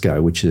of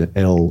Blasco, which are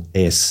L,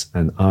 S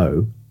and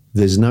O,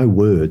 there's no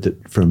word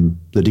that from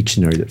the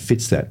dictionary that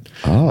fits that.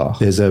 Oh.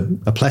 There's a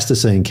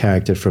plasticine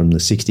character from the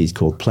 60s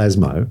called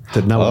Plasmo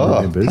that no one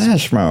remembers.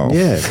 Plasmo.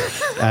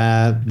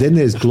 Yeah. Then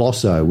there's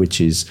glosso,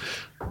 which is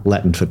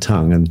Latin for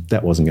tongue, and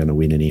that wasn't going to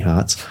win any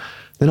hearts.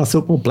 Then I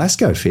thought, well,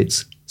 Blasco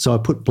fits. So I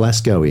put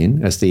Blasco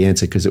in as the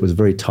answer because it was a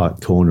very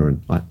tight corner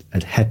and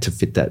it had to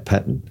fit that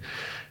pattern.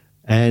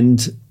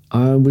 And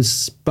I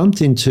was bumped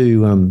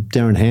into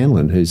Darren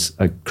Hanlon, who's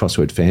a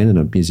crossword fan and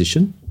a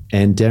musician.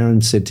 And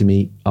Darren said to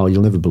me, oh,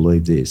 you'll never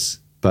believe this,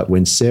 but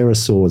when Sarah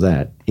saw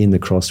that in the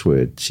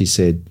crossword, she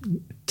said,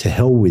 to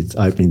hell with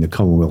opening the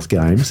Commonwealth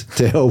Games,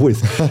 to hell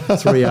with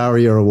 3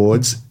 ARIA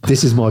awards.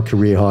 This is my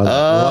career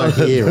highlight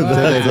right here.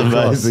 That's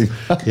amazing.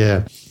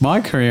 Yeah.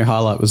 My career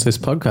highlight was this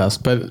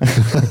podcast, but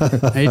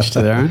each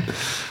to their own.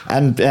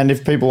 And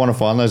if people want to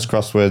find those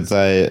crosswords,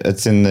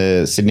 it's in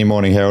the Sydney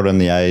Morning Herald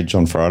and The Age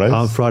on Fridays.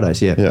 On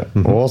Fridays, yeah. Yeah,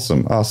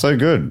 awesome. Oh, so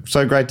good.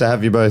 So great to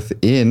have you both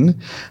in.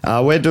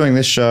 We're doing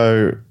this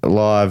show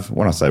live,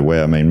 when I say we,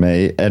 I mean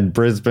me, at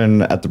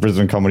Brisbane, at the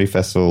Brisbane Comedy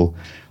Festival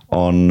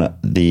on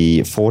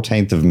the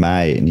 14th of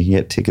May, and you can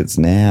get tickets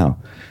now.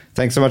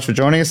 Thanks so much for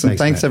joining us, and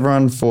thanks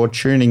everyone for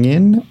tuning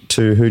in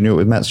to Who Knew It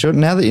with Matt Stewart.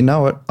 Now that you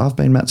know it, I've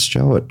been Matt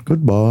Stewart.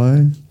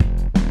 Goodbye.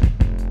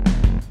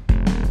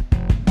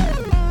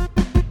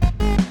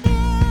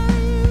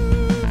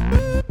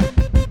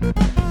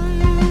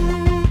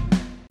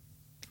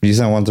 Did you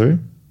send one through?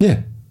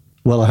 Yeah.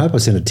 Well, I hope I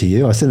sent it to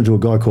you. I sent it to a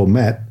guy called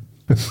Matt.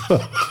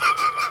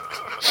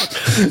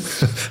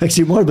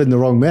 Actually, it might have been the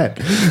wrong Matt.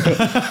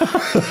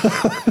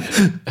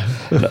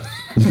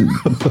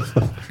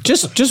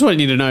 Just wanting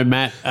you to know,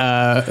 Matt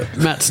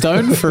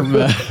Stone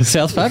from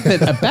South Park,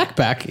 that a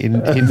backpack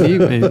in Hindi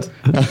means.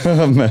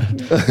 Oh, man.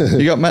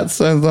 You got Matt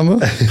Stone's number?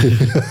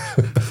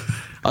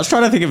 I was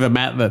trying to think of a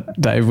Matt that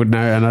Dave would know,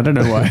 and I don't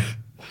know why.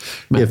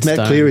 If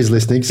Matt Clear is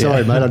listening,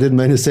 sorry, mate, I didn't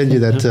mean to send you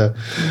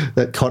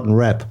that cotton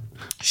wrap.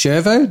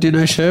 Shervo? Do you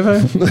know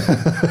Shervo?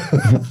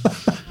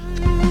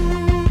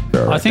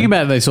 I think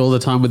about this all the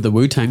time with the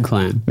Wu-Tang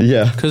Clan.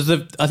 Yeah. Because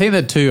I think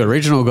the two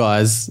original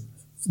guys,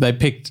 they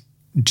picked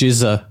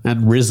Jizza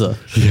and RZA.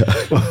 Yeah.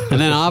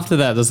 And then after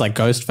that, there's like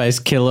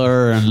Ghostface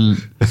Killer and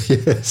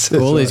Yes,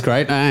 all these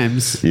great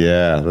names.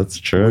 Yeah, that's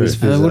true.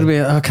 And it would be,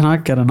 can I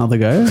get another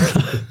go?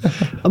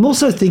 I'm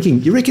also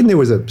thinking, you reckon there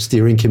was a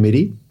steering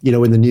committee,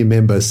 when the new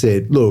member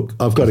said, look,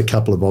 I've got a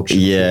couple of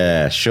options.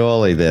 Yeah,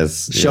 surely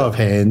there's... Show of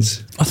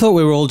hands. I thought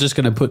we were all just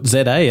going to put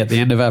ZA at the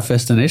end of our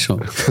first initial.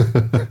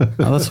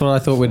 That's what I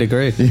thought we'd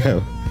agreed. Yeah.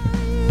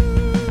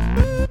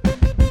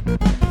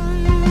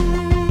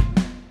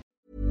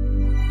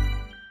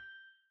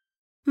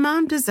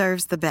 Mom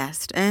deserves the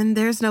best, and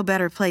there's no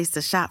better place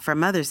to shop for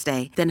Mother's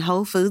Day than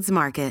Whole Foods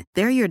Market.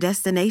 They're your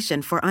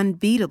destination for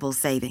unbeatable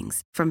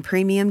savings, from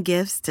premium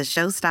gifts to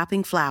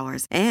show-stopping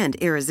flowers and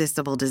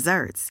irresistible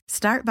desserts.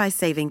 Start by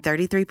saving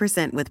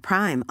 33% with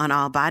Prime on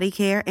all body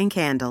care and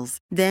candles.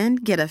 Then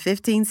get a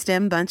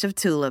 15-stem bunch of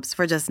tulips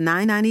for just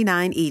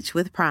 $9.99 each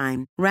with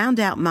Prime. Round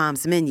out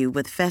Mom's menu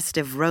with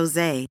festive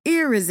rosé,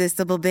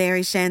 irresistible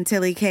berry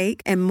chantilly cake,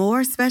 and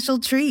more special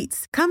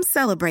treats. Come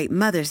celebrate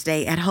Mother's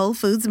Day at Whole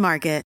Foods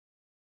Market.